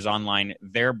numbers online.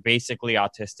 They're basically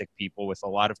autistic people with a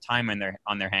lot of time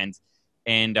on their hands,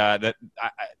 and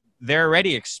they're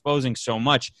already exposing so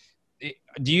much.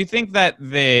 Do you think that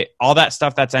all that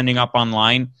stuff that's ending up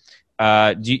online?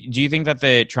 Do you think that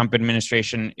the Trump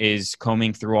administration is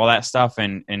combing through all that stuff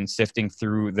and sifting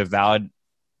through the valid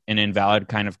and invalid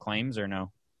kind of claims, or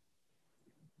no?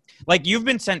 Like, you've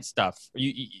been sent stuff. Do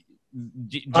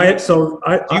you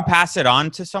pass it on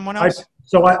to someone else?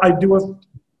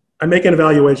 I make an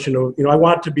evaluation of, I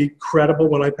want it to be credible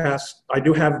when I pass. I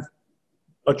do have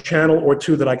a channel or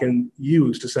two that I can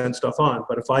use to send stuff on,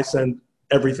 but if I send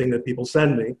everything that people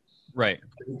send me,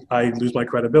 I lose my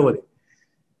credibility.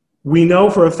 We know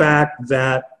for a fact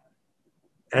that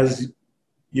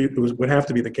would have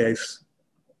to be the case,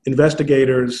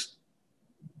 investigators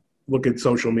look at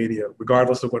social media,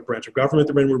 regardless of what branch of government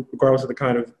they're in, regardless of the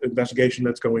kind of investigation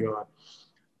that's going on.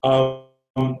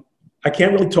 I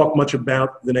can't really talk much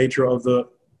about the nature of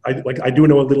I do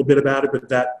know a little bit about it, but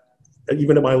that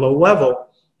even at my low level,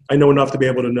 I know enough to be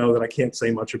able to know that I can't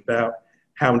say much about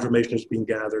how information is being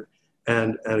gathered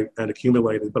and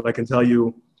accumulated. But I can tell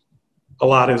you a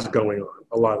lot is going on.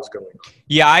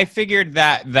 Yeah, I figured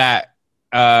that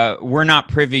we're not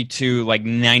privy to like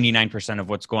 99% of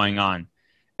what's going on.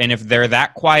 And if they're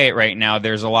that quiet right now,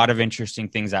 there's a lot of interesting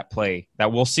things at play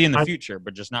that we'll see in the future,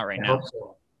 but just not right now.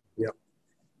 So. Yeah.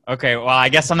 Okay, well, I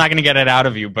guess I'm not going to get it out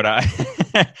of you, but I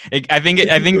think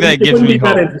that gives me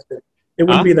hope. It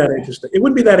wouldn't be that interesting. It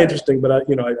wouldn't be that interesting, but I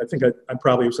think I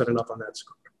probably have said enough on that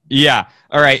score. Yeah.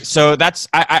 All right. So that's.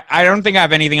 I don't think I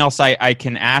have anything else I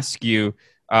can ask you.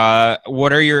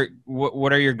 What is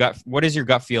your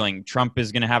gut feeling? Trump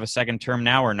is going to have a second term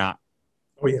now or not?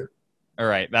 Oh yeah. All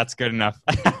right. That's good enough.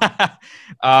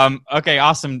 Okay.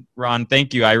 Awesome, Ron.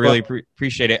 Thank you. I really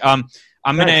appreciate it. I'm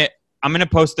gonna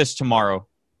post this tomorrow,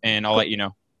 and I'll let you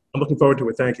know. I'm looking forward to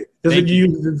it. Thank you.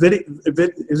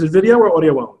 Is it video or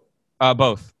audio only?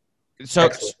 Both. So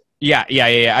excellent. Yeah.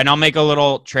 And I'll make a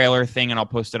little trailer thing and I'll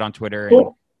post it on Twitter. Cool.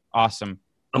 And awesome.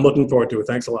 I'm looking forward to it.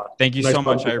 Thanks a lot. Thank you so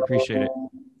much. I appreciate it.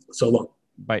 So long.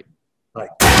 Bye. Bye.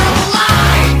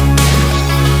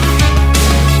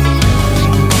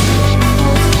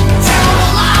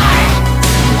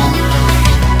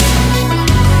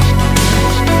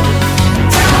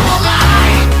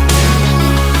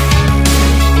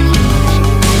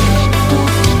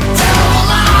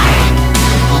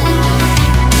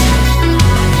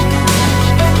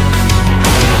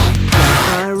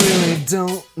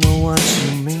 Don't know what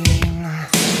you mean.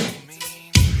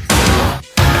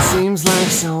 Seems like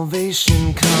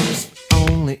salvation comes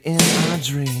only in our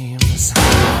dreams.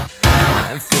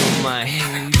 I feel my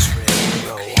hatred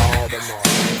grow all the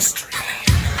more extreme.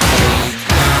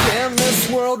 Can this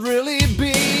world really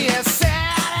be as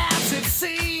sad as it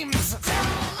seems?